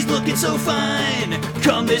 she's looking so fine.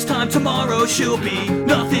 Come this time tomorrow, she'll be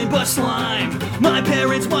nothing but slime. My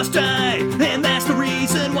parents must die, and that's the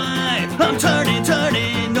reason why I'm turning